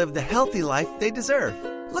to live the healthy life they deserve.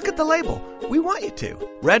 Look at the label. We want you to.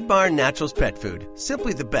 Red Barn Naturals Pet Food.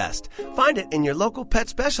 Simply the best. Find it in your local pet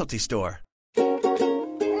specialty store.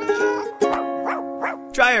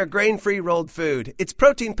 Try our grain-free rolled food. It's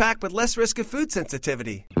protein-packed with less risk of food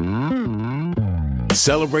sensitivity.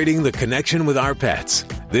 Celebrating the connection with our pets.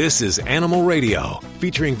 This is Animal Radio,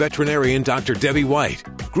 featuring veterinarian Dr. Debbie White,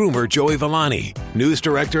 groomer Joey Villani, news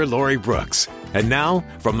director Lori Brooks. And now,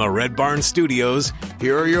 from the Red Barn Studios,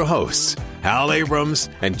 here are your hosts, Hal Abrams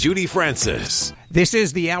and Judy Francis. This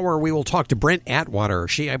is the hour we will talk to Brent Atwater.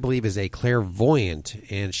 She, I believe, is a clairvoyant,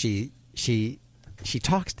 and she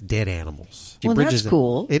talks to dead animals. That's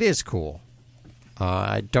cool. It is cool.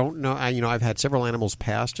 I don't know. I've had several animals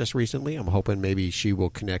pass just recently. I'm hoping maybe she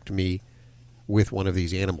will connect me with one of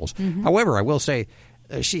these animals. Mm-hmm. However, I will say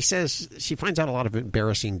she says she finds out a lot of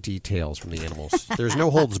embarrassing details from the animals. There's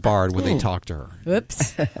no holds barred when they talk to her.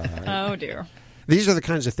 Whoops. Oh, dear. These are the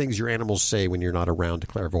kinds of things your animals say when you're not around to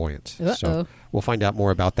clairvoyance. So we'll find out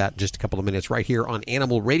more about that in just a couple of minutes right here on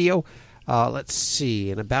Animal Radio. Let's see.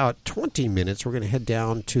 In about 20 minutes, we're going to head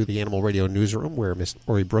down to the Animal Radio newsroom where Miss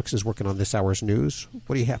Lori Brooks is working on this hour's news.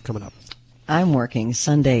 What do you have coming up? I'm working.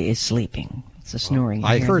 Sunday is sleeping. It's a snoring.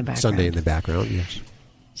 I heard Sunday in the background, yes.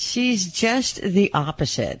 She's just the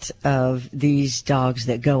opposite of these dogs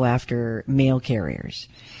that go after mail carriers.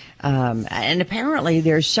 And apparently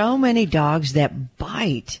there's so many dogs that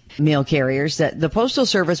bite mail carriers that the Postal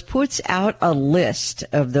Service puts out a list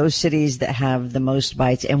of those cities that have the most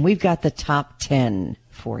bites, and we've got the top 10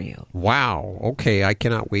 for you. Wow. Okay, I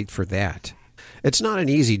cannot wait for that. It's not an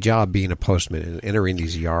easy job being a postman and entering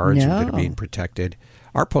these yards and being protected.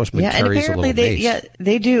 Our postman carries a little mace.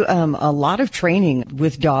 They do a lot of training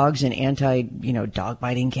with dogs and dog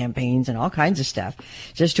biting campaigns and all kinds of stuff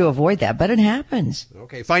just to avoid that. But it happens.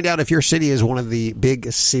 Okay, find out if your city is one of the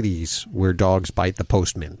big cities where dogs bite the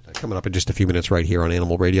postman. Coming up in just a few minutes right here on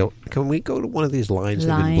Animal Radio. Can we go to one of these lines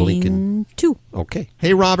that have been blinking? Line 2. Okay.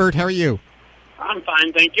 Hey, Robert, how are you? I'm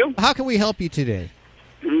fine, thank you. How can we help you today?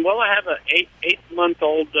 Well, I have an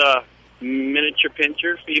eight-month-old miniature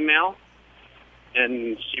pincher female,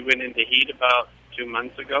 and she went into heat about 2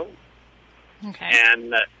 months ago. Okay.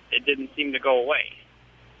 And it didn't seem to go away.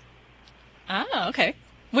 Oh, okay.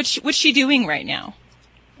 What's she doing right now?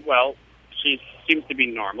 Well, she seems to be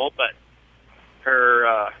normal, but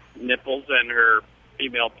her nipples and her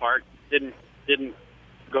female part didn't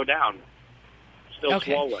go down. Still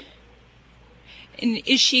swollen. And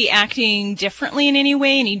is she acting differently in any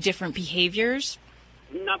way? Any different behaviors?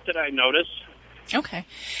 Not that I notice. Okay.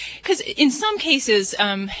 Because in some cases,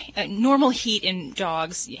 normal heat in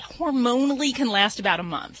dogs hormonally can last about a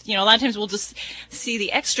month. A lot of times we'll just see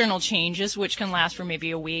the external changes, which can last for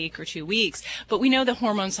maybe a week or 2 weeks. But we know the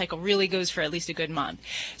hormone cycle really goes for at least a good month.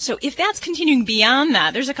 So if that's continuing beyond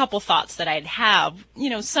that, there's a couple thoughts that I'd have.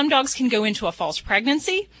 Some dogs can go into a false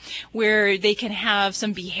pregnancy where they can have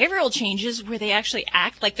some behavioral changes where they actually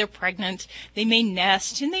act like they're pregnant. They may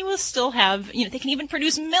nest and they will still have, they can even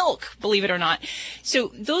produce milk, believe it or not.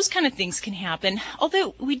 So those kind of things can happen.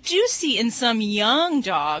 Although we do see in some young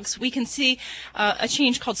dogs, we can see a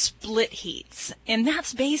change called split heats. And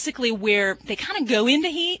that's basically where they kind of go into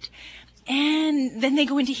heat and then they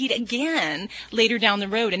go into heat again later down the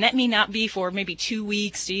road. And that may not be for maybe 2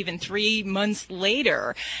 weeks to even 3 months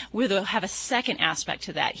later, where they'll have a second aspect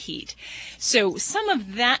to that heat. So some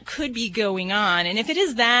of that could be going on. And if it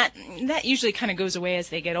is that usually kind of goes away as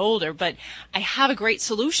they get older. But I have a great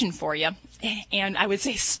solution for you. And I would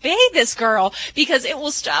say spay this girl because it will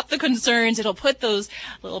stop the concerns. It'll put those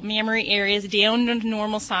little mammary areas down to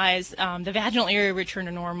normal size. The vaginal area return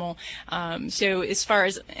to normal. So as far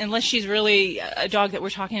as, unless she's really a dog that we're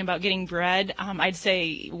talking about getting bred, I'd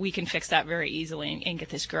say we can fix that very easily and get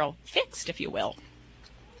this girl fixed, if you will.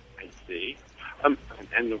 I see.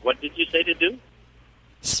 And what did you say to do?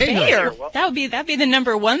 Spay her. That'd be the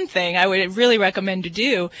number one thing I would really recommend to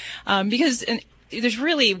do, because there's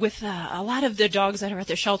really, with a lot of the dogs that are at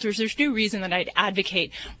the shelters, there's no reason that I'd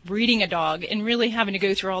advocate breeding a dog and really having to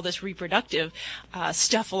go through all this reproductive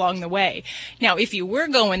stuff along the way. Now, if you were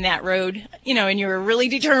going that road, and you were really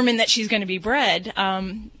determined that she's going to be bred,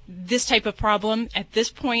 this type of problem at this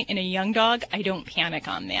point in a young dog, I don't panic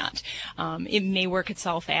on that. It may work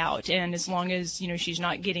itself out, and as long as she's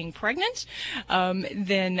not getting pregnant,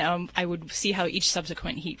 then I would see how each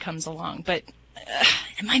subsequent heat comes along. But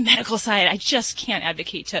on my medical side, I just can't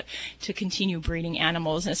advocate to continue breeding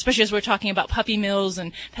animals, and especially as we're talking about puppy mills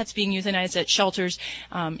and pets being euthanized at shelters.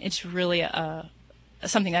 It's really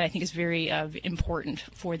something that I think is very important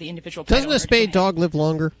for the individual pet Doesn't a spayed dog live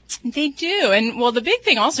longer? They do. And, well, the big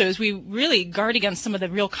thing also is we really guard against some of the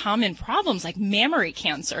real common problems like mammary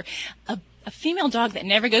cancer. A female dog that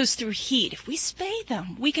never goes through heat, if we spay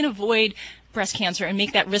them, we can avoid breast cancer and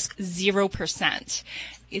make that risk 0%.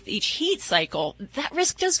 With each heat cycle, that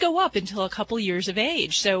risk does go up until a couple years of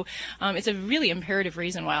age. So it's a really imperative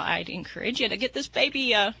reason why I'd encourage you to get this baby,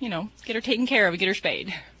 get her taken care of, get her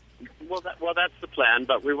spayed. Well, that's the plan,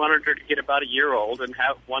 but we wanted her to get about a year old and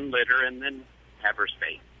have one litter and then have her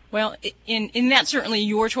spayed. Well, in that certainly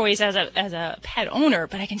your choice as a pet owner,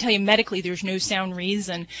 but I can tell you medically there's no sound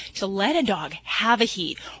reason to let a dog have a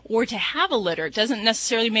heat or to have a litter. It doesn't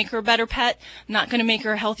necessarily make her a better pet, not going to make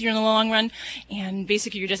her healthier in the long run, and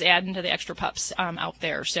basically you're just adding to the extra pups out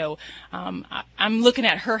there. So I'm looking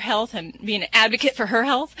at her health and being an advocate for her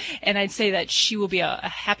health, and I'd say that she will be a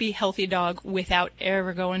happy, healthy dog without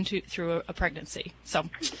ever going through a pregnancy. So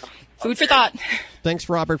food for thought. Thanks,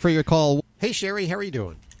 Robert, for your call. Hey, Sherry, how are you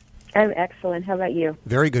doing? I'm excellent. How about you?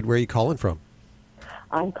 Very good. Where are you calling from?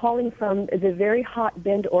 I'm calling from the very hot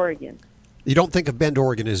Bend, Oregon. You don't think of Bend,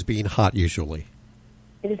 Oregon as being hot usually.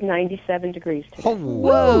 It is 97 degrees today.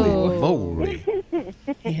 Holy moly.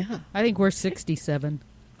 Yeah, I think we're 67.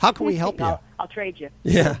 How can we help you? I'll trade you.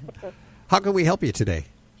 Yeah. How can we help you today?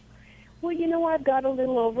 Well, I've got a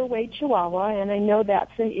little overweight Chihuahua, and I know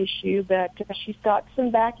that's an issue, but she's got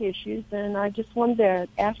some back issues, and I just wanted to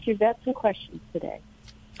ask your vet some questions today.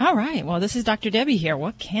 All right. Well, this is Dr. Debbie here.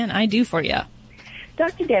 What can I do for you?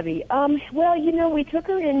 Dr. Debbie, we took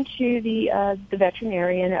her into the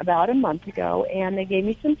veterinarian about a month ago, and they gave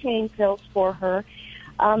me some pain pills for her.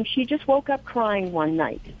 She just woke up crying one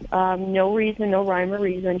night. No reason, no rhyme or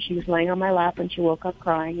reason. She was laying on my lap, and she woke up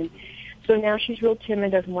crying. And so now she's real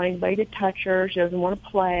timid, doesn't want anybody to touch her. She doesn't want to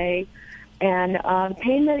play. And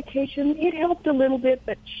pain medication, it helped a little bit,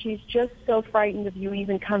 but she's just so frightened of you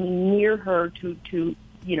even coming near her to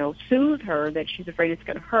soothe her that she's afraid it's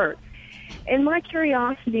going to hurt. And my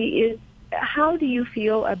curiosity is, how do you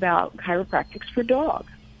feel about chiropractics for dogs?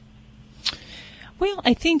 Well,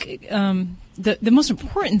 I think the most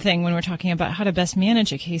important thing when we're talking about how to best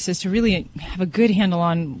manage a case is to really have a good handle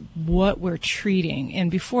on what we're treating. And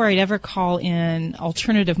before I'd ever call in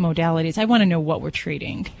alternative modalities, I want to know what we're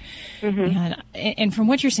treating. Mm-hmm. And from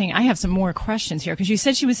what you're saying, I have some more questions here, because you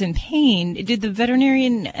said she was in pain. Did the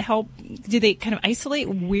veterinarian help? Did they kind of isolate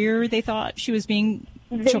where they thought she was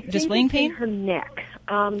displaying pain? In her neck.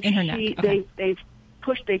 In her neck. Okay.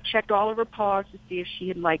 They checked all of her paws to see if she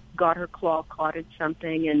had got her claw caught in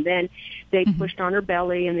something, and then they pushed on her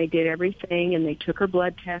belly, and they did everything, and they took her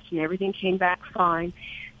blood test, and everything came back fine.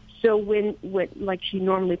 So when she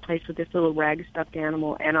normally plays with this little rag stuffed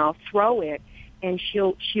animal, and I'll throw it, and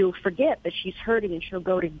she'll forget that she's hurting, and she'll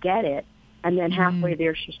go to get it, and then halfway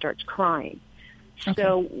there she starts crying. Okay.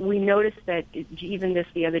 So we noticed that even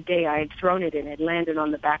the other day, I had thrown it and it landed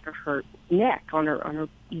on the back of her neck, on her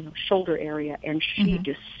shoulder area, and she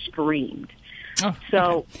just screamed. Oh,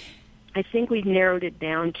 so I think we've narrowed it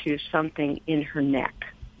down to something in her neck.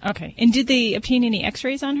 Okay. And did they obtain any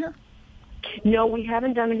x-rays on her? No, we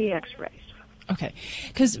haven't done any x-rays. Okay.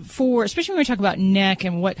 Because especially when we talk about neck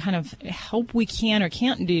and what kind of help we can or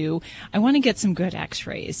can't do, I want to get some good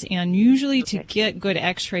x-rays. And usually to get good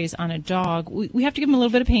x-rays on a dog, we have to give them a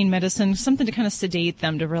little bit of pain medicine, something to kind of sedate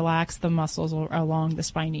them, to relax the muscles along the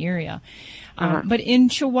spine area. But in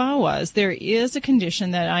Chihuahuas, there is a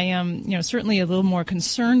condition that I am, certainly a little more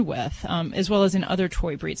concerned with, as well as in other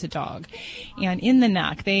toy breeds of dog. And in the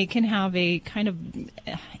neck, they can have a kind of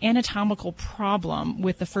anatomical problem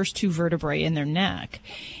with the first two vertebrae in their neck.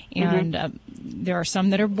 And there are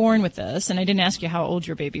some that are born with this. And I didn't ask you how old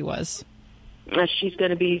your baby was. She's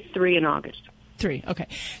going to be 3 in August. 3. Okay.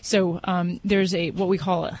 So there's what we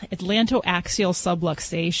call atlantoaxial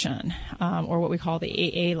subluxation, or what we call the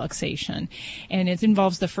AA luxation. And it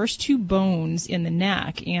involves the first two bones in the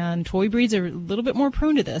neck. And toy breeds are a little bit more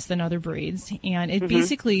prone to this than other breeds. And it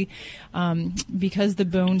basically, because the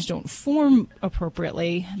bones don't form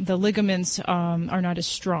appropriately, the ligaments are not as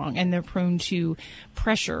strong, and they're prone to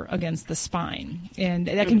pressure against the spine. And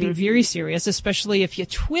that can be very serious, especially if you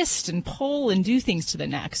twist and pull and do things to the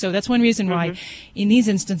neck. So that's one reason why in these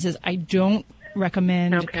instances I don't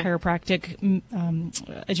recommend chiropractic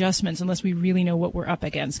adjustments unless we really know what we're up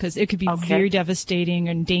against, because it could be very devastating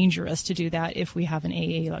and dangerous to do that if we have an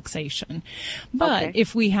AA luxation. But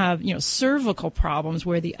if we have, cervical problems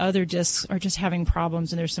where the other discs are just having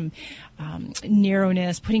problems and there's some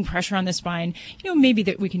narrowness, putting pressure on the spine, maybe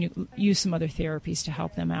that we can use some other therapies to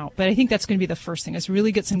help them out. But I think that's going to be the first thing, is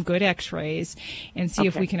really get some good x-rays and see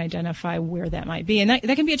if we can identify where that might be. And that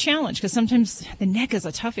can be a challenge, because sometimes the neck is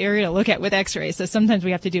a tough area to look at with x-rays. So sometimes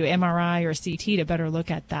we have to do MRI or CT to better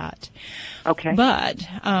look at that. Okay. But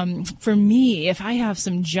for me, if I have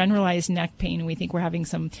some generalized neck pain and we think we're having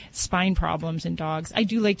some spine problems in dogs, I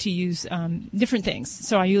do like to use different things.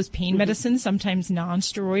 So I use pain medicine, sometimes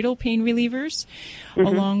non-steroidal pain relievers,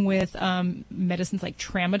 along with medicines like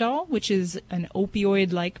Tramadol, which is an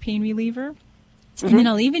opioid-like pain reliever. And then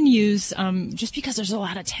I'll even use, just because there's a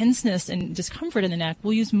lot of tenseness and discomfort in the neck,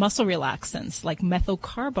 we'll use muscle relaxants like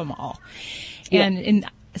methocarbamol. And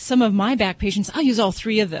some of my back patients, I'll use all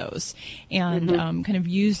three of those and kind of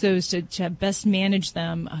use those to best manage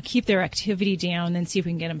them, keep their activity down, then see if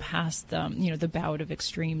we can get them past the bout of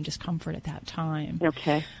extreme discomfort at that time.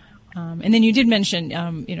 Okay. And then you did mention,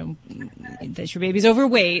 that your baby's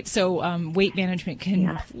overweight, so weight management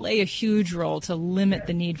can play a huge role to limit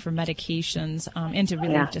the need for medications and to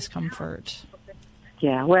relieve discomfort.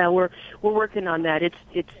 Yeah, well, we're working on that.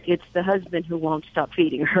 It's the husband who won't stop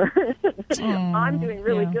feeding her. I'm doing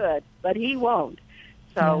really good, but he won't.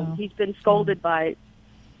 So he's been scolded by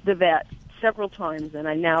the vet several times, and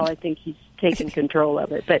I think he's taken control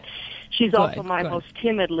of it. But she's also my most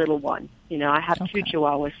timid little one. You know, I have two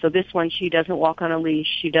Chihuahuas, so this one, she doesn't walk on a leash.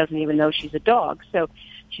 She doesn't even know she's a dog. So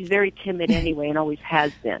she's very timid anyway and always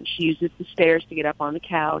has been. She uses the stairs to get up on the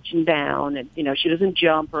couch and down, and, you know, she doesn't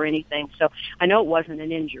jump or anything. So I know it wasn't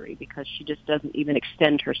an injury because she just doesn't even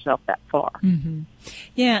extend herself that far. Mm-hmm.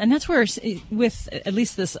 Yeah, and that's where, with at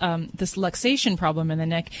least this luxation problem in the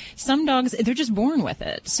neck, some dogs, they're just born with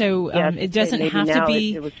it. So it doesn't have to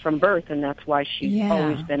be... It was from birth, and that's why she's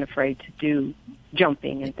always been afraid to do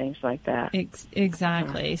jumping and things like that.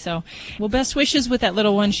 Exactly. So, well, best wishes with that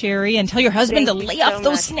little one, Sherry, and tell your husband to lay off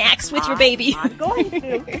those snacks with your baby. I'm going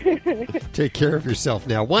to. Take care of yourself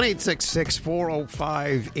now.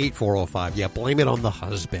 1-866-405-8405. Yeah, blame it on the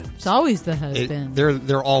husband. It's always the husband.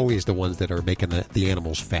 They're always the ones that are making the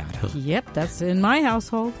animals fat, huh? Yep, that's in my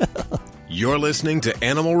household. You're listening to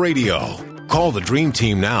Animal Radio. Call the Dream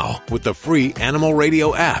Team now with the free Animal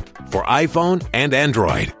Radio app for iPhone and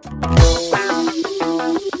Android.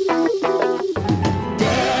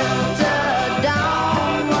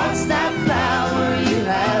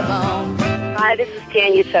 Hi, this is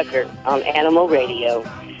Tanya Tucker on Animal Radio.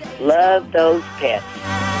 Love those pets.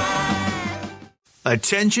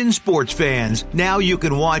 Attention sports fans, now you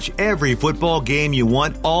can watch every football game you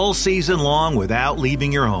want all season long without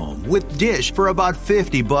leaving your home with Dish for about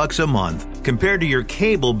 $50 a month. Compared to your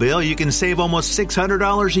cable bill, you can save almost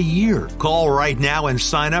 $600 a year. Call right now and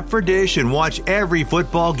sign up for Dish and watch every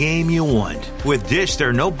football game you want. With Dish, there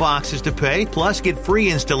are no boxes to pay, plus get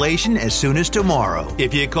free installation as soon as tomorrow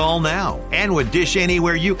if you call now. And with Dish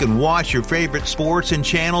Anywhere, you can watch your favorite sports and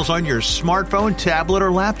channels on your smartphone, tablet,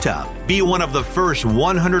 or laptop. Be one of the first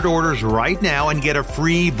 100 orders right now and get a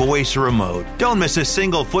free voice remote. Don't miss a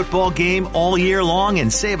single football game all year long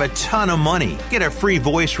and save a ton of money. Get a free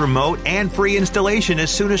voice remote and free installation as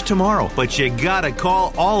soon as tomorrow. But you gotta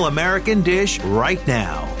call All American Dish right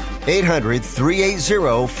now.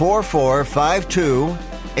 800-380-4452.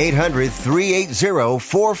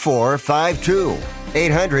 800-380-4452.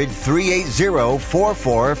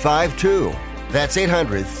 800-380-4452. That's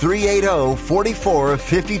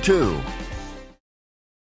 800-380-4452.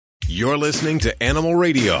 You're listening to Animal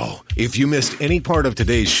Radio. If you missed any part of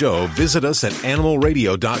today's show, visit us at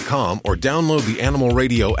animalradio.com or download the Animal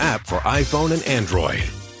Radio app for iPhone and Android.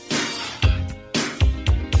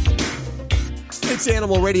 It's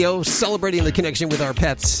Animal Radio, celebrating the connection with our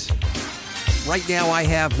pets. Right now I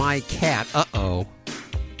have my cat,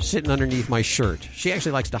 sitting underneath my shirt. She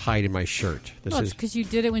actually likes to hide in my shirt. It's because you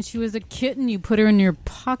did it when she was a kitten. You put her in your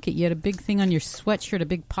pocket. You had a big thing on your sweatshirt, a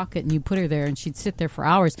big pocket, and you put her there, and she'd sit there for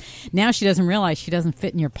hours. Now she doesn't realize she doesn't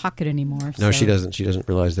fit in your pocket anymore. No, she doesn't. She doesn't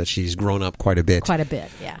realize that she's grown up quite a bit. Quite a bit,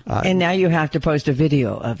 yeah. And now you have to post a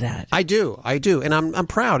video of that. I do. And I'm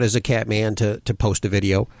proud as a cat man to post a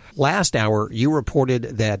video. Last hour, you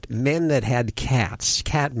reported that men that had cats,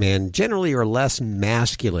 cat men, generally are less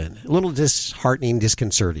masculine, a little disheartening,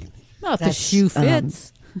 disconcerting. Well, if the shoe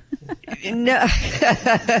fits. No,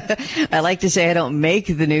 I like to say I don't make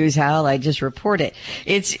the news, Hal. I just report it.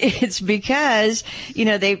 It's because, you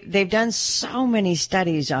know, they've done so many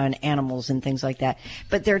studies on animals and things like that,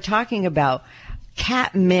 but they're talking about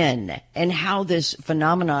cat men and how this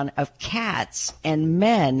phenomenon of cats and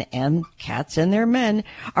men and cats and their men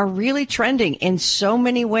are really trending in so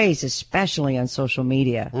many ways, especially on social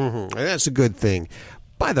media. Mm-hmm. And that's a good thing.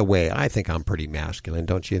 By the way, I think I'm pretty masculine,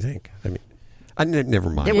 don't you think? I mean, never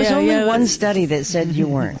mind. There was only one study that said you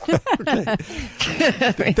weren't.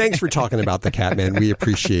 Thanks for talking about the cat men. We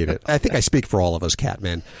appreciate it. I think I speak for all of us cat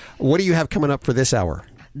men. What do you have coming up for this hour?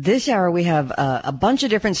 This hour, we have a bunch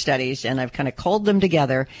of different studies, and I've kind of culled them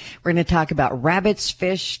together. We're going to talk about rabbits,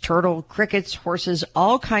 fish, turtle, crickets, horses,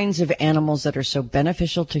 all kinds of animals that are so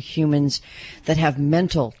beneficial to humans that have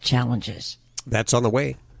mental challenges. That's on the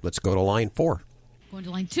way. Let's go to line 4. Going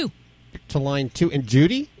to line 2. To line 2. And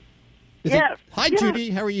Judy? Yes. Hi,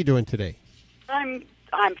 Judy. How are you doing today? I'm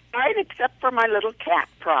fine, except for my little cat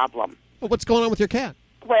problem. Well, what's going on with your cat?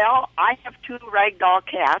 Well, I have 2 ragdoll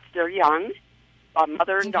cats. They're young, a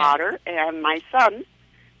mother and daughter, and my son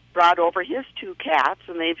brought over his 2 cats,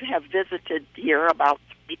 and they have visited here about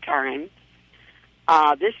 3 times.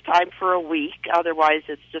 This time for a week. Otherwise,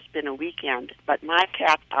 it's just been a weekend. But my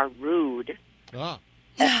cats are rude. Ah.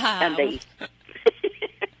 And they...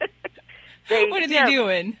 What are they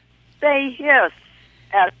doing? They hiss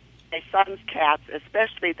at my son's cats,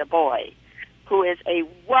 especially the boy, who is a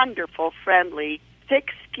wonderful, friendly,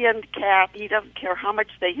 thick-skinned cat. He doesn't care how much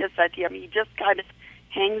they hiss at him. He just kind of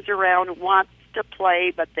hangs around and wants to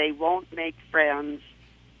play, but they won't make friends.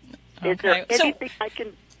 Is there anything I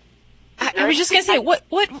can... I was just going to say,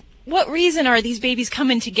 what reason are these babies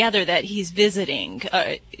coming together that he's visiting?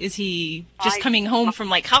 Is he just coming home from,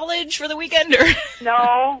 like, college for the weekend? Or?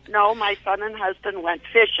 No, my son and husband went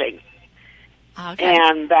fishing. Okay.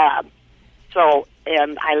 And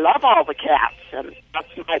and I love all the cats, and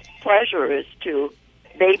that's my pleasure is to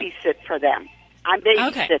babysit for them. I'm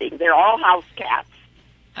babysitting. They're all house cats.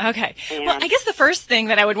 Okay. Well, I guess the first thing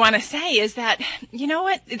that I would want to say is that, you know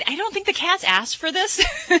what, I don't think the cats asked for this.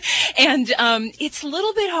 And it's a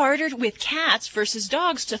little bit harder with cats versus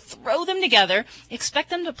dogs to throw them together,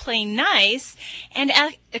 expect them to play nice, and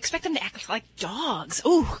expect them to act like dogs.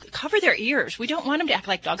 Ooh, cover their ears. We don't want them to act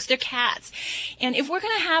like dogs. They're cats. And if we're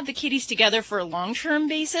going to have the kitties together for a long-term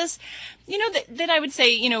basis, you know, that I would say,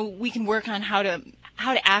 you know, we can work on how to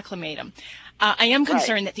acclimate them. I am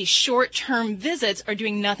concerned that these short-term visits are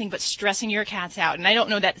doing nothing but stressing your cats out, and I don't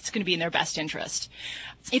know that it's going to be in their best interest.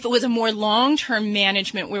 If it was a more long-term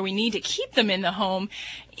management where we need to keep them in the home,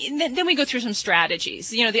 then we go through some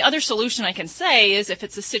strategies. You know, the other solution I can say is if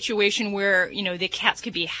it's a situation where, you know, the cats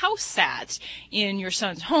could be house sat in your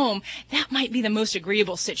son's home, that might be the most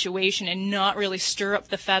agreeable situation and not really stir up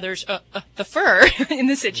the fur in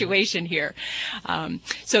the situation here.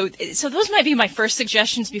 So those might be my first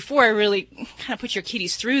suggestions before I really kind of put your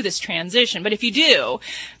kitties through this transition. But if you do,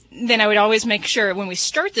 then I would always make sure when we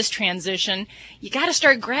start this transition, you got to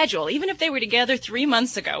start gradual. Even if they were together 3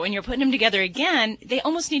 months ago and you're putting them together again, they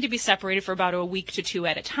almost need to be separated for about a week to 2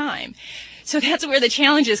 at a time. So that's where the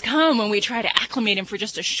challenges come when we try to acclimate them for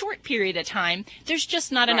just a short period of time. There's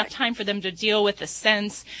just not enough time for them to deal with the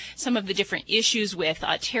scents, some of the different issues with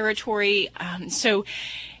territory. So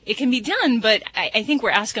it can be done, but I think we're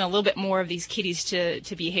asking a little bit more of these kitties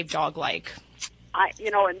to behave dog-like.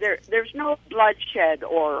 And there's no bloodshed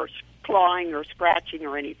or clawing or scratching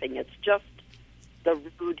or anything. It's just the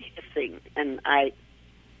rude hissing. And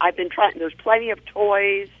I've been trying. There's plenty of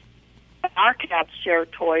toys. Our cats share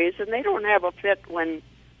toys, and they don't have a fit when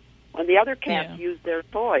the other cats use their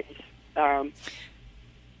toys. So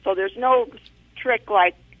there's no trick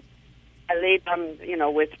like I laid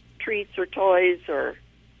them, with treats or toys or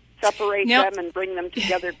separate them and bring them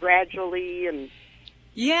together gradually and.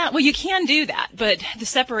 Yeah, well, you can do that, but the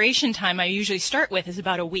separation time I usually start with is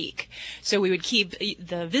about a week. So we would keep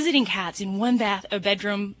the visiting cats in a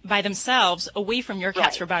bedroom by themselves away from your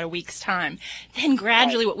cats for about a week's time. Then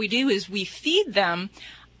gradually what we do is we feed them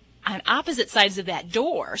on opposite sides of that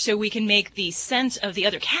door so we can make the scent of the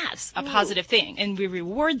other cats a positive thing, and we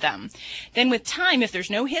reward them. Then with time, if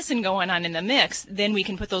there's no hissing going on in the mix, then we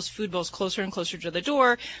can put those food bowls closer and closer to the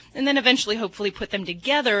door, and then eventually hopefully put them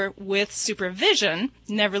together with supervision,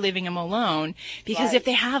 never leaving them alone. Because if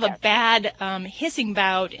they have a bad hissing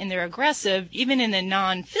bout and they're aggressive, even in a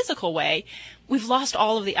non-physical way, we've lost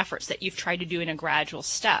all of the efforts that you've tried to do in a gradual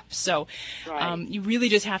step. So you really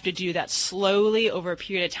just have to do that slowly over a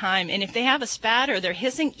period of time. And if they have a spat or they're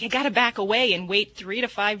hissing, you got to back away and wait 3 to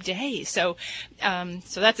 5 days. So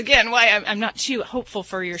that's, again, why I'm not too hopeful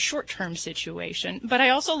for your short-term situation. But I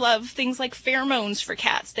also love things like pheromones for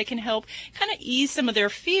cats that can help kind of ease some of their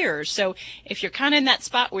fears. So if you're kind of in that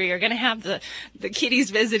spot where you're going to have the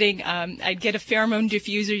kitties visiting, I'd get a pheromone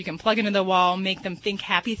diffuser. You can plug into the wall, make them think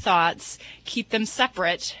happy thoughts, keep them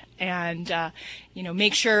separate, and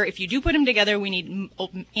make sure if you do put them together, we need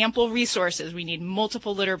ample resources. We need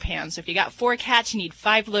multiple litter pans. So if you got 4 cats, you need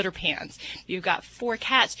 5 litter pans. If you've got 4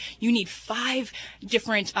 cats, you need 5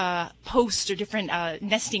 different posts or different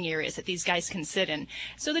nesting areas that these guys can sit in.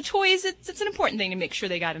 So the toys, it's an important thing to make sure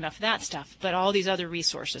they got enough of that stuff, but all these other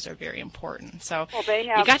resources are very important. So they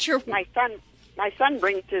have, you got your... My son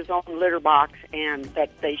brings his own litter box and that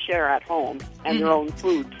they share at home and their own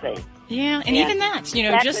food thing. Yeah, and even that,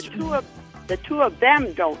 just... The two of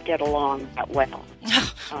them don't get along that well.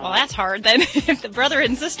 Well, that's hard. Then if the brother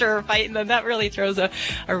and sister are fighting, then that really throws a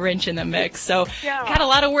wrench in the mix. So got a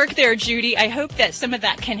lot of work there, Judy. I hope that some of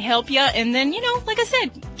that can help you. And then, like I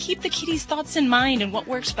said, keep the kitties' thoughts in mind and what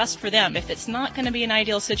works best for them. If it's not going to be an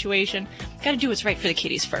ideal situation, got to do what's right for the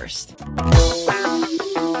kitties first.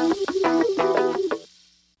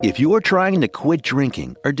 If you're trying to quit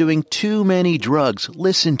drinking or doing too many drugs,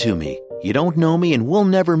 listen to me. You don't know me and we'll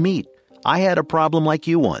never meet. I had a problem like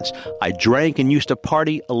you once. I drank and used to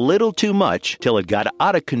party a little too much till it got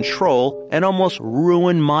out of control and almost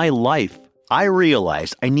ruined my life. I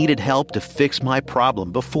realized I needed help to fix my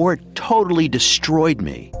problem before it totally destroyed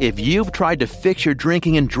me. If you've tried to fix your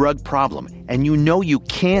drinking and drug problem and you know you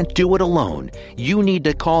can't do it alone, you need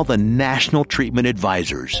to call the National Treatment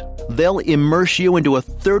Advisors. They'll immerse you into a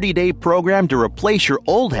 30-day program to replace your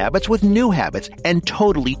old habits with new habits and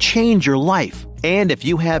totally change your life. And if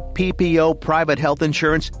you have PPO private health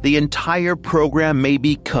insurance, the entire program may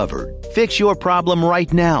be covered. Fix your problem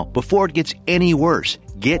right now before it gets any worse.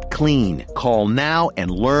 Get clean. Call now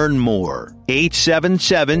and learn more.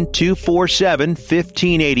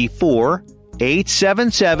 877-247-1584.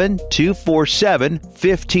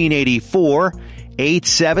 877-247-1584.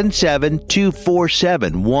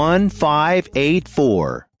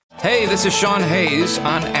 877-247-1584. Hey, this is Sean Hayes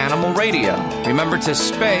on Animal Radio. Remember to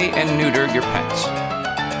spay and neuter your pets.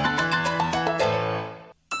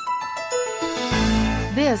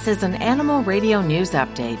 This is an Animal Radio News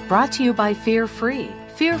Update brought to you by Fear Free.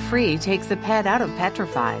 Fear Free takes the pet out of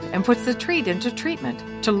petrified and puts the treat into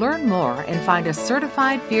treatment. To learn more and find a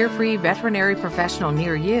certified Fear Free veterinary professional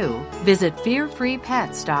near you, visit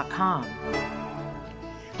fearfreepets.com.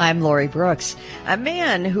 I'm Lori Brooks. A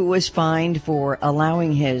man who was fined for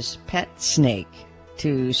allowing his pet snake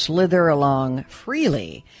to slither along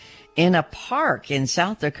freely in a park in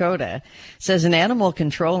South Dakota says an animal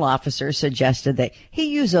control officer suggested that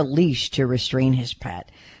he use a leash to restrain his pet.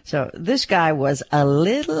 So this guy was a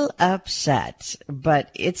little upset, but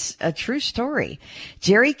it's a true story.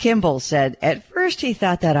 Jerry Kimball said at first he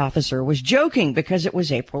thought that officer was joking because it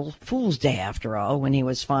was April Fool's Day after all, when he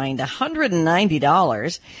was fined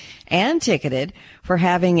 $190 and ticketed for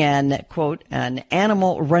having an, quote, an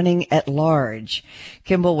animal running at large.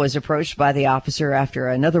 Kimball was approached by the officer after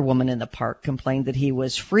another woman in the park complained that he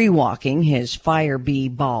was free walking his fire bee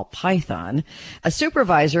ball python. A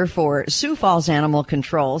supervisor for Sioux Falls Animal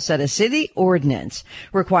Control said a city ordinance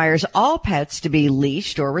requires all pets to be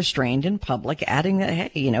leashed or restrained in public, adding that,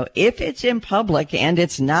 hey, you know, if it's in public and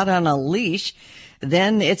it's not on a leash,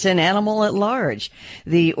 then it's an animal at large.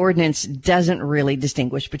 The ordinance doesn't really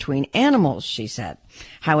distinguish between animals, she said.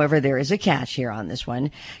 However, there is a catch here on this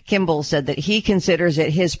one. Kimball said that he considers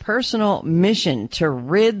it his personal mission to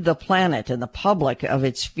rid the planet and the public of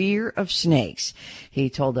its fear of snakes. He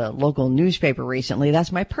told a local newspaper recently,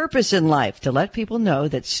 "That's my purpose in life, to let people know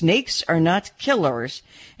that snakes are not killers."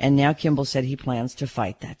 And now Kimball said he plans to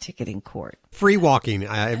fight that ticket in court. Free walking.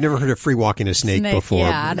 I've never heard of free walking a snake before.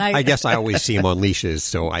 Yeah, I guess I always see them on leashes,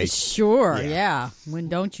 so I... Sure, yeah. When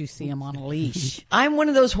don't you see them on a leash? I'm one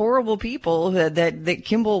of those horrible people that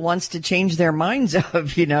Kimball wants to change their minds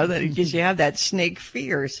of, you know, that because you have that snake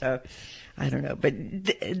fear. So I don't know. But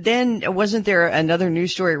then wasn't there another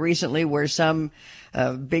news story recently where some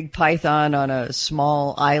big python on a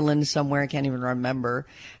small island somewhere, I can't even remember,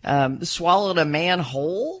 swallowed a man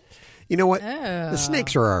whole? You know what? The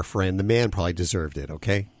snakes are our friend. The man probably deserved it,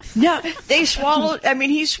 okay? No, he swallowed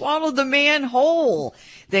the man whole.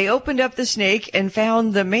 They opened up the snake and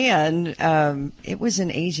found the man. It was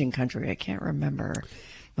an Asian country. I can't remember.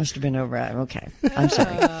 Must have been over. Okay. I'm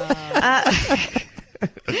sorry.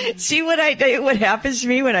 See what happens to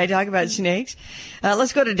me when I talk about snakes?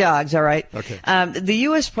 Let's go to dogs, all right? Okay. The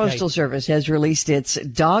U.S. Postal Service has released its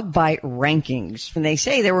dog bite rankings, and they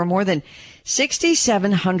say there were more than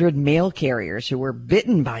 6,700 mail carriers who were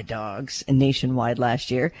bitten by dogs nationwide last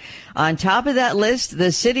year. On top of that list,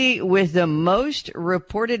 the city with the most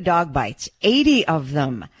reported dog bites, 80 of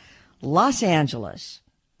them, Los Angeles.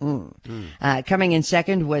 Coming in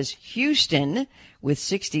second was Houston with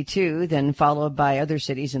 62, then followed by other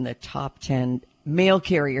cities in the top 10 mail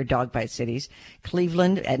carrier dog bite cities.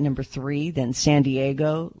 Cleveland at number 3, then San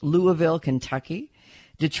Diego, Louisville, Kentucky,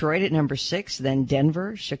 Detroit at number 6, then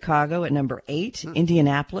Denver, Chicago at number 8,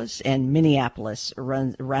 Indianapolis, and Minneapolis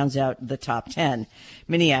rounds out the top 10.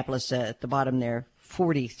 Minneapolis at the bottom there,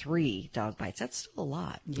 43 dog bites. That's still a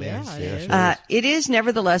lot. Yeah, it is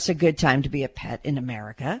nevertheless a good time to be a pet in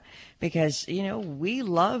America because, you know, we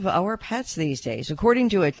love our pets these days. According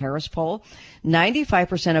to a Harris poll,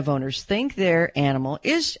 95% of owners think their animal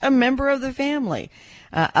is a member of the family.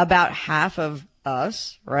 About half of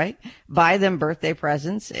us, right, buy them birthday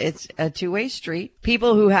presents. It's a two-way street.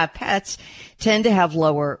 People who have pets tend to have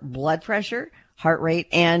lower blood pressure, heart rate,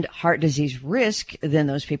 and heart disease risk than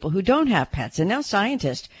those people who don't have pets. And now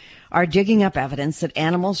scientists are digging up evidence that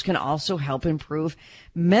animals can also help improve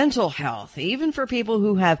mental health, even for people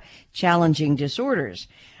who have challenging disorders.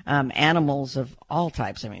 Animals of all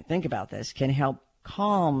types, I mean, think about this, can help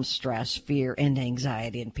calm stress, fear, and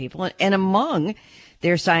anxiety in people. And among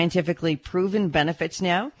their scientifically proven benefits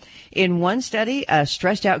now, in one study, a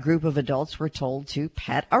stressed out group of adults were told to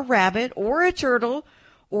pet a rabbit or a turtle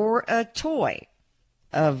or a toy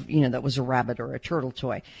that was a rabbit or a turtle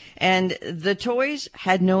toy. And the toys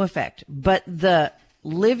had no effect, but the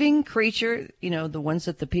living creature, the ones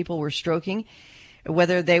that the people were stroking,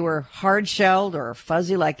 whether they were hard-shelled or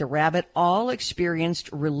fuzzy like the rabbit, all experienced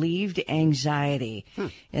relieved anxiety.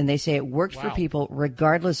 And they say it worked for people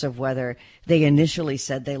regardless of whether they initially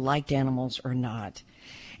said they liked animals or not.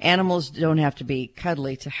 Animals don't have to be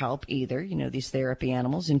cuddly to help either, these therapy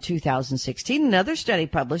animals. In 2016, another study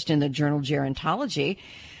published in the journal Gerontology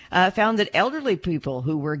found that elderly people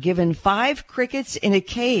who were given 5 crickets in a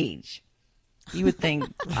cage, I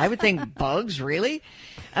would think bugs, really?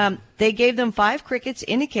 They gave them 5 crickets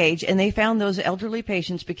in a cage, and they found those elderly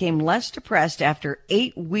patients became less depressed after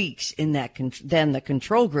 8 weeks than the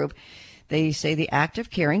control group. They say the act of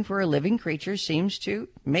caring for a living creature seems to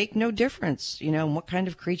make no difference, what kind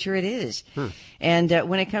of creature it is. And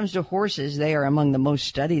when it comes to horses, they are among the most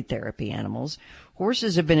studied therapy animals.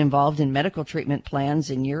 Horses have been involved in medical treatment plans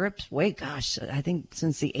in Europe. I think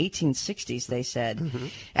since the 1860s, they said.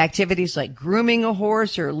 Activities like grooming a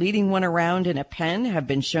horse or leading one around in a pen have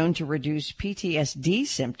been shown to reduce PTSD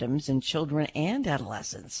symptoms in children and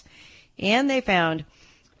adolescents. And they found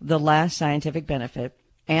the last scientific benefit: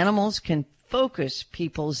 animals can focus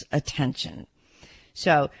people's attention.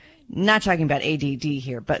 So, not talking about ADD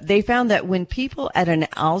here, but they found that when people at an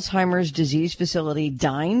Alzheimer's disease facility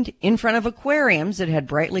dined in front of aquariums that had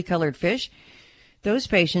brightly colored fish, those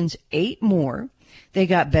patients ate more, they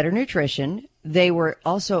got better nutrition, they were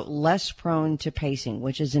also less prone to pacing,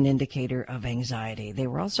 which is an indicator of anxiety. They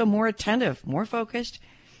were also more attentive, more focused,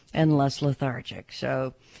 and less lethargic.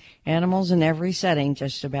 So, animals in every setting,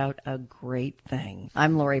 just about a great thing.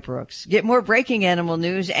 I'm Lori Brooks. Get more breaking animal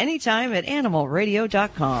news anytime at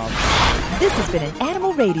animalradio.com. This has been an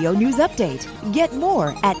Animal Radio News Update. Get more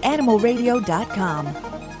at animalradio.com.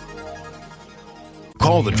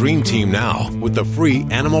 Call the Dream Team now with the free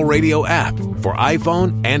Animal Radio app for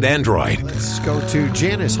iPhone and Android. Let's go to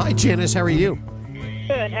Janice. Hi, Janice. How are you?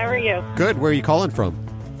 Good. How are you? Good. Where are you calling from?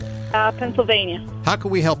 Pennsylvania. How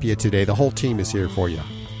can we help you today? The whole team is here for you.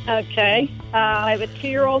 Okay. I have a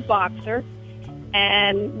 2-year-old boxer,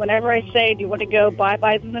 and whenever I say, do you want to go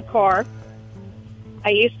bye-byes in the car,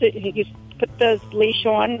 he used to put the leash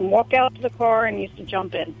on and walk out to the car and used to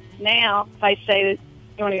jump in. Now, if I say,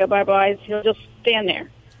 you want to go bye-byes, he'll just stand there,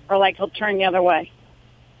 or he'll turn the other way.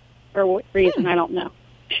 For what reason, I don't know.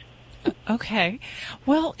 Okay.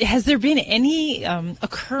 Well, has there been any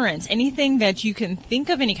occurrence, anything that you can think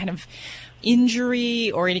of, any kind of injury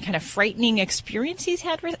or any kind of frightening experience he's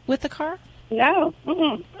had with the car? No.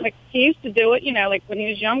 He used to do it, when he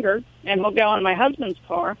was younger, and we'll go in my husband's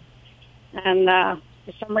car, and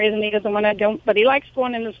for some reason he doesn't want to go, but he likes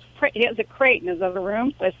going in his crate. He has a crate in his other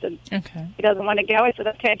room. So I said, okay. He doesn't want to go. I said,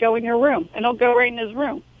 okay, go in your room, and he'll go right in his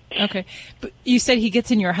room. Okay. But you said he gets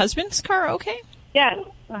in your husband's car, okay? Yes.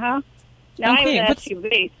 Now okay. I have an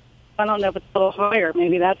SUV. I don't know if it's a little higher.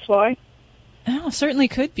 Maybe that's why. Oh, certainly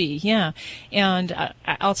could be, yeah. And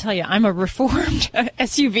I'll tell you, I'm a reformed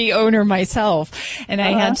SUV owner myself, and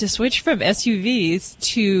I had to switch from SUVs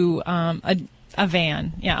to a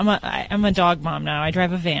van. Yeah, I'm a dog mom now. I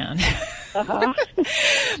drive a van.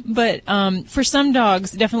 But for some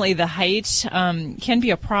dogs, definitely the height can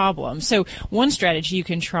be a problem. So one strategy you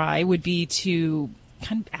can try would be to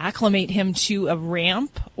kind of acclimate him to a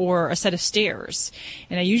ramp or a set of stairs.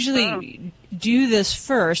 And I usually do this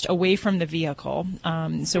first away from the vehicle.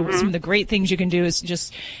 Some of the great things you can do is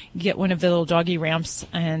just get one of the little doggy ramps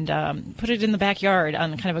and put it in the backyard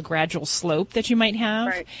on kind of a gradual slope that you might have.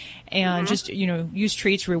 Right. And just, use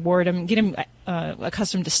treats, reward him, get him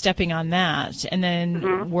accustomed to stepping on that, and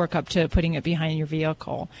then work up to putting it behind your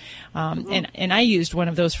vehicle. And I used one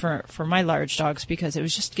of those for my large dogs because it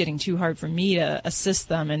was just getting too hard for me to assist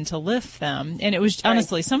them and to lift them. And it was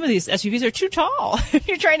honestly, some of these SUVs are too tall. If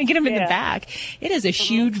you're trying to get them in the back, it is a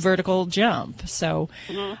huge vertical jump. So,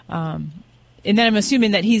 and then I'm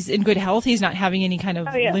assuming that he's in good health. He's not having any kind of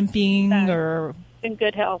limping or in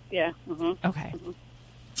good health. Yeah. Okay.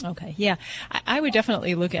 Okay, yeah, I would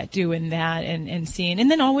definitely look at doing that and seeing, and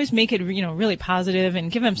then always make it really positive and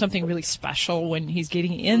give him something really special when he's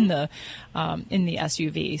getting in the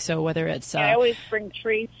SUV. So whether it's I always bring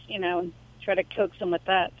treats, and try to coax them with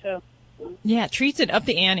that too. Yeah, treats it up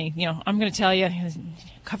the ante. I'm going to tell you,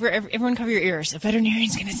 everyone cover your ears. The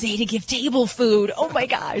veterinarian's going to say to give table food. Oh my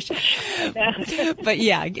gosh! But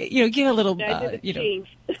yeah, give a little,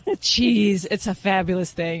 Cheese, it's a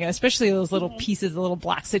fabulous thing, especially those little pieces, the little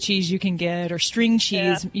blocks of cheese you can get, or string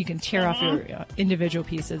cheese. You can tear off your individual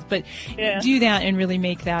pieces. But do that and really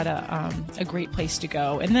make that a great place to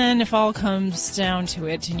go. And then if all comes down to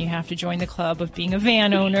it and you have to join the club of being a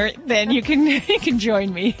van owner, then you can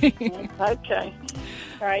join me. Okay.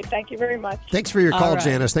 All right. Thank you very much. Thanks for your call, right.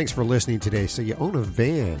 Janice. Thanks for listening today. So you own a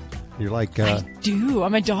van. You're like... I do.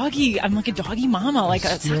 I'm like a doggy mama, like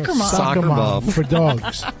a soccer mom. Soccer mom for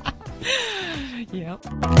dogs. Yep.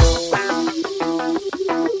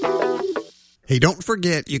 Hey, don't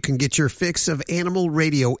forget, you can get your fix of Animal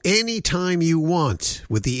Radio anytime you want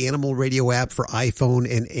with the Animal Radio app for iPhone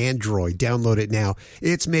and Android. Download it now.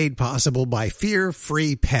 It's made possible by Fear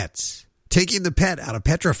Free Pets, taking the pet out of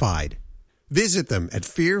petrified. Visit them at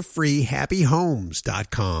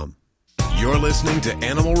fearfreehappyhomes.com. You're listening to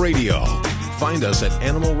Animal Radio. Find us at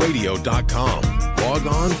animalradio.com. Log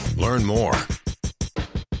on, learn more.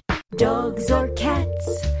 Dogs or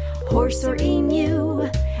cats, horse or emu,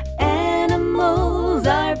 animals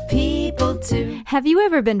are people too. Have you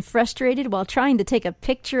ever been frustrated while trying to take a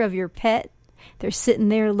picture of your pet? They're sitting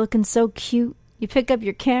there looking so cute. You pick up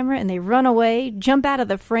your camera and they run away, jump out of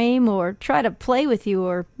the frame, or try to play with you,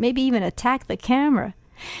 or maybe even attack the camera.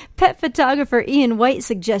 Pet photographer Ian White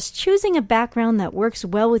suggests choosing a background that works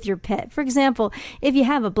well with your pet. For example, if you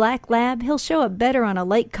have a black lab, he'll show up better on a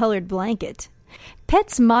light-colored blanket.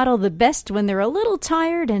 Pets model the best when they're a little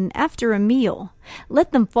tired and after a meal.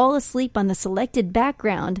 Let them fall asleep on the selected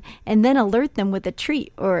background and then alert them with a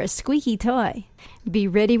treat or a squeaky toy. Be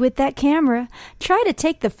ready with that camera. Try to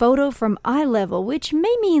take the photo from eye level, which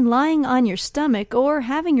may mean lying on your stomach or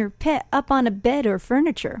having your pet up on a bed or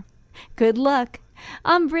furniture. Good luck.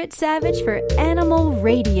 I'm Britt Savage for Animal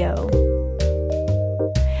Radio.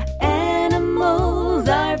 Animals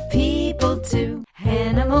are people too.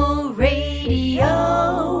 Animal Radio.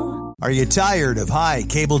 Are you tired of high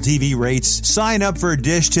cable TV rates? Sign up for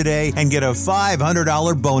Dish today and get a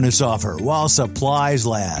 $500 bonus offer while supplies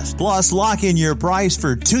last. Plus, lock in your price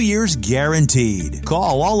for 2 years guaranteed.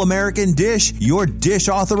 Call All American Dish, your Dish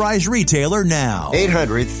authorized retailer now.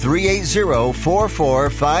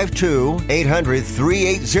 800-380-4452.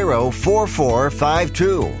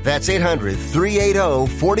 800-380-4452. That's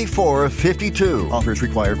 800-380-4452. Offers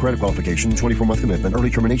require credit qualification, 24-month commitment, early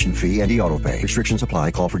termination fee, and e-auto pay. Restrictions apply.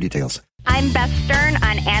 Call for details. I'm Beth Stern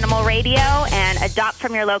on Animal Radio and adopt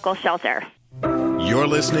from your local shelter. You're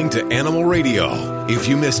listening to Animal Radio. If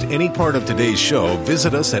you missed any part of today's show,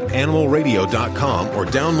 visit us at animalradio.com or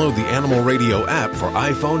download the Animal Radio app for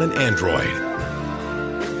iPhone and Android.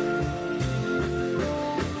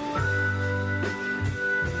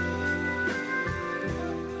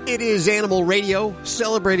 It is Animal Radio,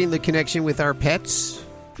 celebrating the connection with our pets.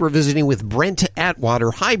 We're visiting with Brent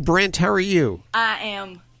Atwater. Hi, Brent. How are you? I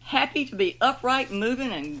am happy to be upright,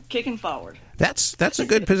 moving, and kicking forward. That's a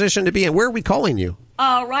good position to be in. Where are we calling you?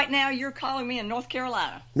 Right now, you're calling me in North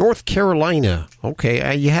Carolina. North Carolina.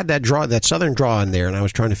 Okay. You had that southern draw in there, and I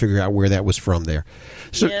was trying to figure out where that was from there.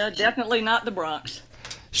 So, yeah, definitely not the Bronx.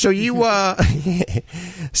 So you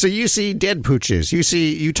you see dead pooches.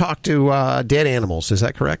 You talk to dead animals. Is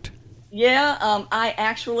that correct? Yeah, I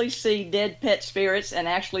actually see dead pet spirits and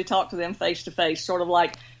actually talk to them face to face, sort of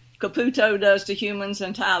like Caputo does to humans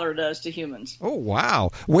and Tyler does to humans. Oh,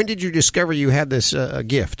 wow. When did you discover you had this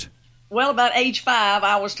gift? Well, about age 5,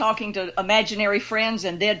 I was talking to imaginary friends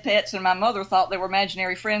and dead pets, and my mother thought they were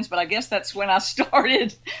imaginary friends, but I guess that's when I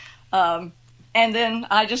started. And then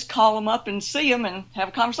I just call them up and see them and have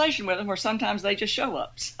a conversation with them, or sometimes they just show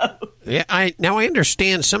up. So. Yeah, I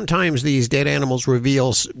understand sometimes these dead animals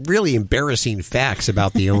reveal really embarrassing facts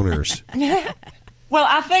about the owners. Well,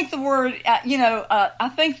 I think the word, I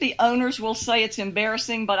think the owners will say it's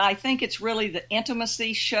embarrassing, but I think it's really the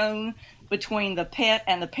intimacy shown between the pet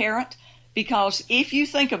and the parent. Because if you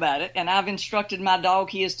think about it, and I've instructed my dog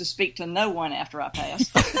he is to speak to no one after I pass,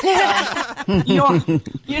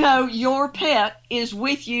 your pet is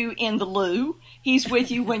with you in the loo. He's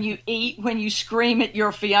with you when you eat, when you scream at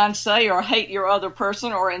your fiance or hate your other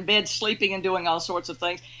person, or in bed sleeping and doing all sorts of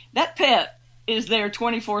things. That pet is there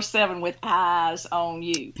 24/7 with eyes on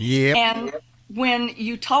you. Yep. And when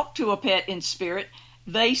you talk to a pet in spirit,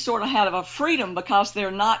 they sort of have a freedom because they're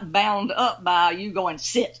not bound up by you going,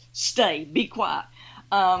 sit, stay, be quiet.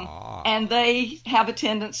 And they have a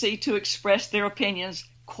tendency to express their opinions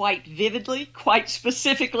quite vividly, quite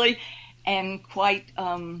specifically, and quite,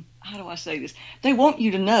 how do I say this? They want you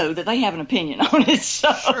to know that they have an opinion on it.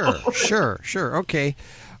 So. Sure. Okay.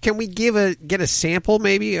 Can we get a sample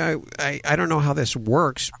maybe? I don't know how this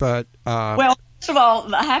works, but... Well, First of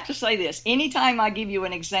all, I have to say this. Anytime I give you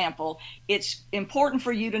an example, it's important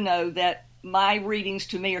for you to know that my readings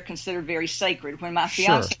to me are considered very sacred. When my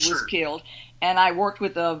fiance was killed and I worked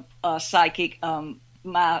with a psychic,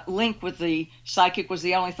 my link with the psychic was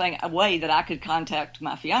the only way that I could contact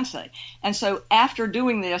my fiance. And so after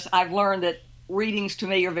doing this, I've learned that readings to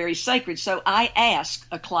me are very sacred. So I ask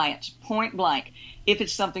a client point blank, if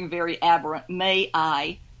it's something very aberrant, may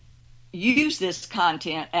I use this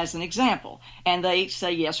content as an example? And they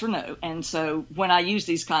say yes or no. And so when I use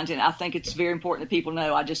these content, I think it's very important that people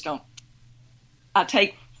know I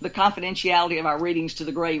take the confidentiality of our readings to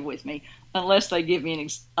the grave with me, unless they give me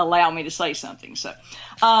allow me to say something. So,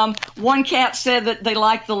 one cat said that they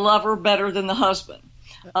like the lover better than the husband.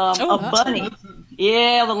 A bunny,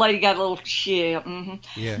 the lady got a little shit. And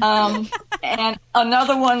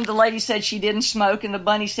another one, the lady said she didn't smoke, and the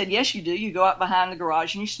bunny said, yes, you do. You go out behind the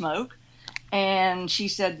garage and you smoke. And she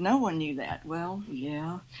said, no one knew that. Well,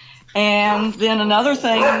 yeah. And then another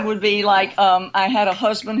thing would be like, I had a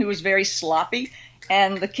husband who was very sloppy,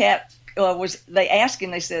 and the cat they asked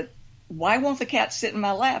him, they said, why won't the cat sit in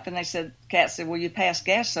my lap? And cat said, well, you pass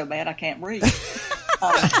gas so bad I can't breathe.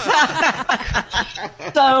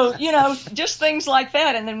 So, just things like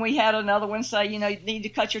that. And then we had another one say, you need to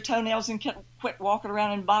cut your toenails and quit walking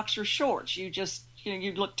around in boxer shorts. You just,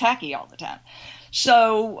 you look tacky all the time.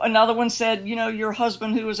 So another one said, your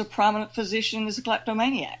husband, who is a prominent physician, is a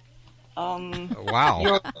kleptomaniac.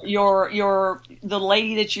 Wow. The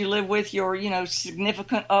lady that you live with, your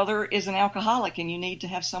significant other, is an alcoholic, and you need to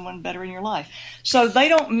have someone better in your life. So they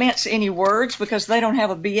don't mince any words because they don't have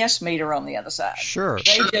a BS meter on the other side. Sure.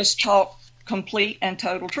 They just talk complete and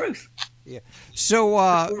total truth. Yeah.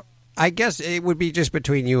 So I guess it would be just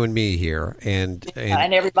between you and me here, and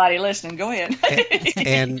everybody listening. Go ahead.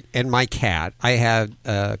 and my cat. I had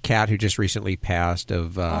a cat who just recently passed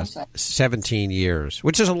of 17 years,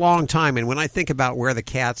 which is a long time. And when I think about where the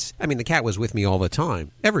cat was with me all the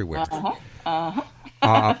time, everywhere.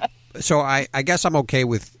 So I guess I'm okay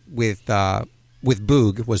with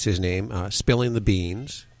Boog was his name, spilling the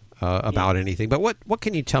beans about anything. But what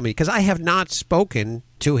can you tell me? Because I have not spoken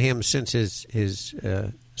to him since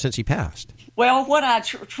since he passed. Well, what I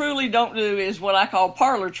truly don't do is what I call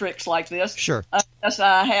parlor tricks like this. Sure.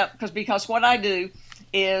 Because what I do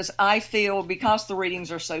is I feel, because the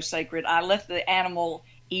readings are so sacred, I let the animal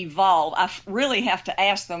evolve. I really have to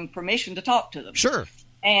ask them permission to talk to them. Sure.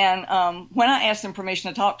 And when I ask them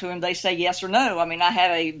permission to talk to him, they say yes or no. I mean, I had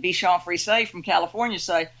a Bichon Frise from California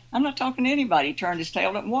say, I'm not talking to anybody. He turned his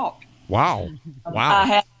tail up and walked. Wow.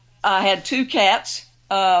 I had two cats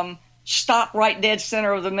stop right dead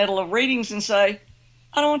center of the middle of readings and say,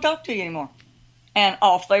 I don't want to talk to you anymore. And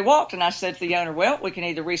off they walked. And I said to the owner, well, we can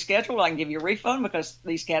either reschedule or I can give you a refund because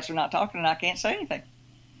these cats are not talking and I can't say anything.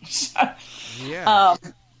 So, had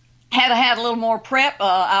I had a little more prep,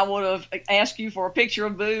 I would have asked you for a picture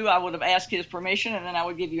of Boo. I would have asked his permission, and then I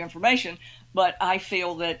would give you information. But I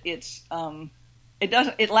feel that it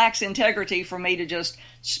lacks integrity for me to just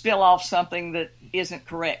spill off something that isn't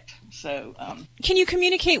correct. So, can you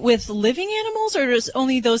communicate with living animals, or just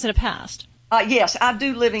only those that have passed? Yes, I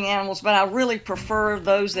do living animals, but I really prefer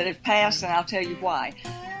those that have passed, and I'll tell you why.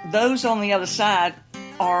 Those on the other side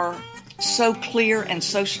are so clear and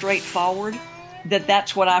so straightforward that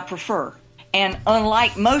that's what I prefer. And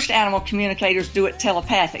unlike most animal communicators do it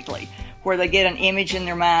telepathically, where they get an image in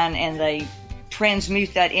their mind and they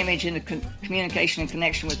transmute that image into communication and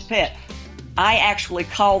connection with the pet, I actually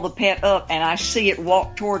call the pet up and I see it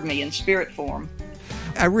walk toward me in spirit form.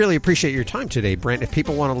 I really appreciate your time today, Brent. If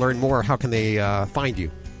people want to learn more, how can they find you?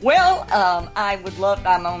 Well,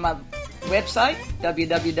 I'm on my website,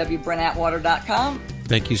 www.brentatwater.com.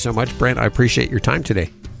 Thank you so much, Brent. I appreciate your time today.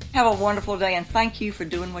 Have a wonderful day, and thank you for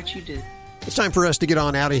doing what you do. It's time for us to get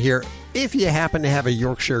on out of here. If you happen to have a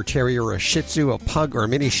Yorkshire Terrier, a Shih Tzu, a Pug, or a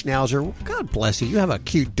Mini Schnauzer, God bless you. You have a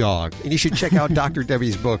cute dog. And you should check out Dr.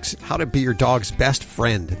 Debbie's books, How to Be Your Dog's Best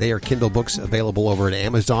Friend. They are Kindle books available over at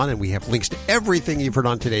Amazon, and we have links to everything you've heard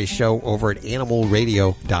on today's show over at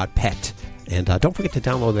animalradio.pet. And don't forget to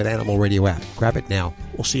download that Animal Radio app. Grab it now.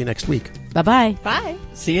 We'll see you next week. Bye-bye. Bye.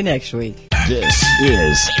 See you next week. This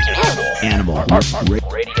is Animal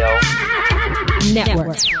Radio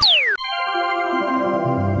Network.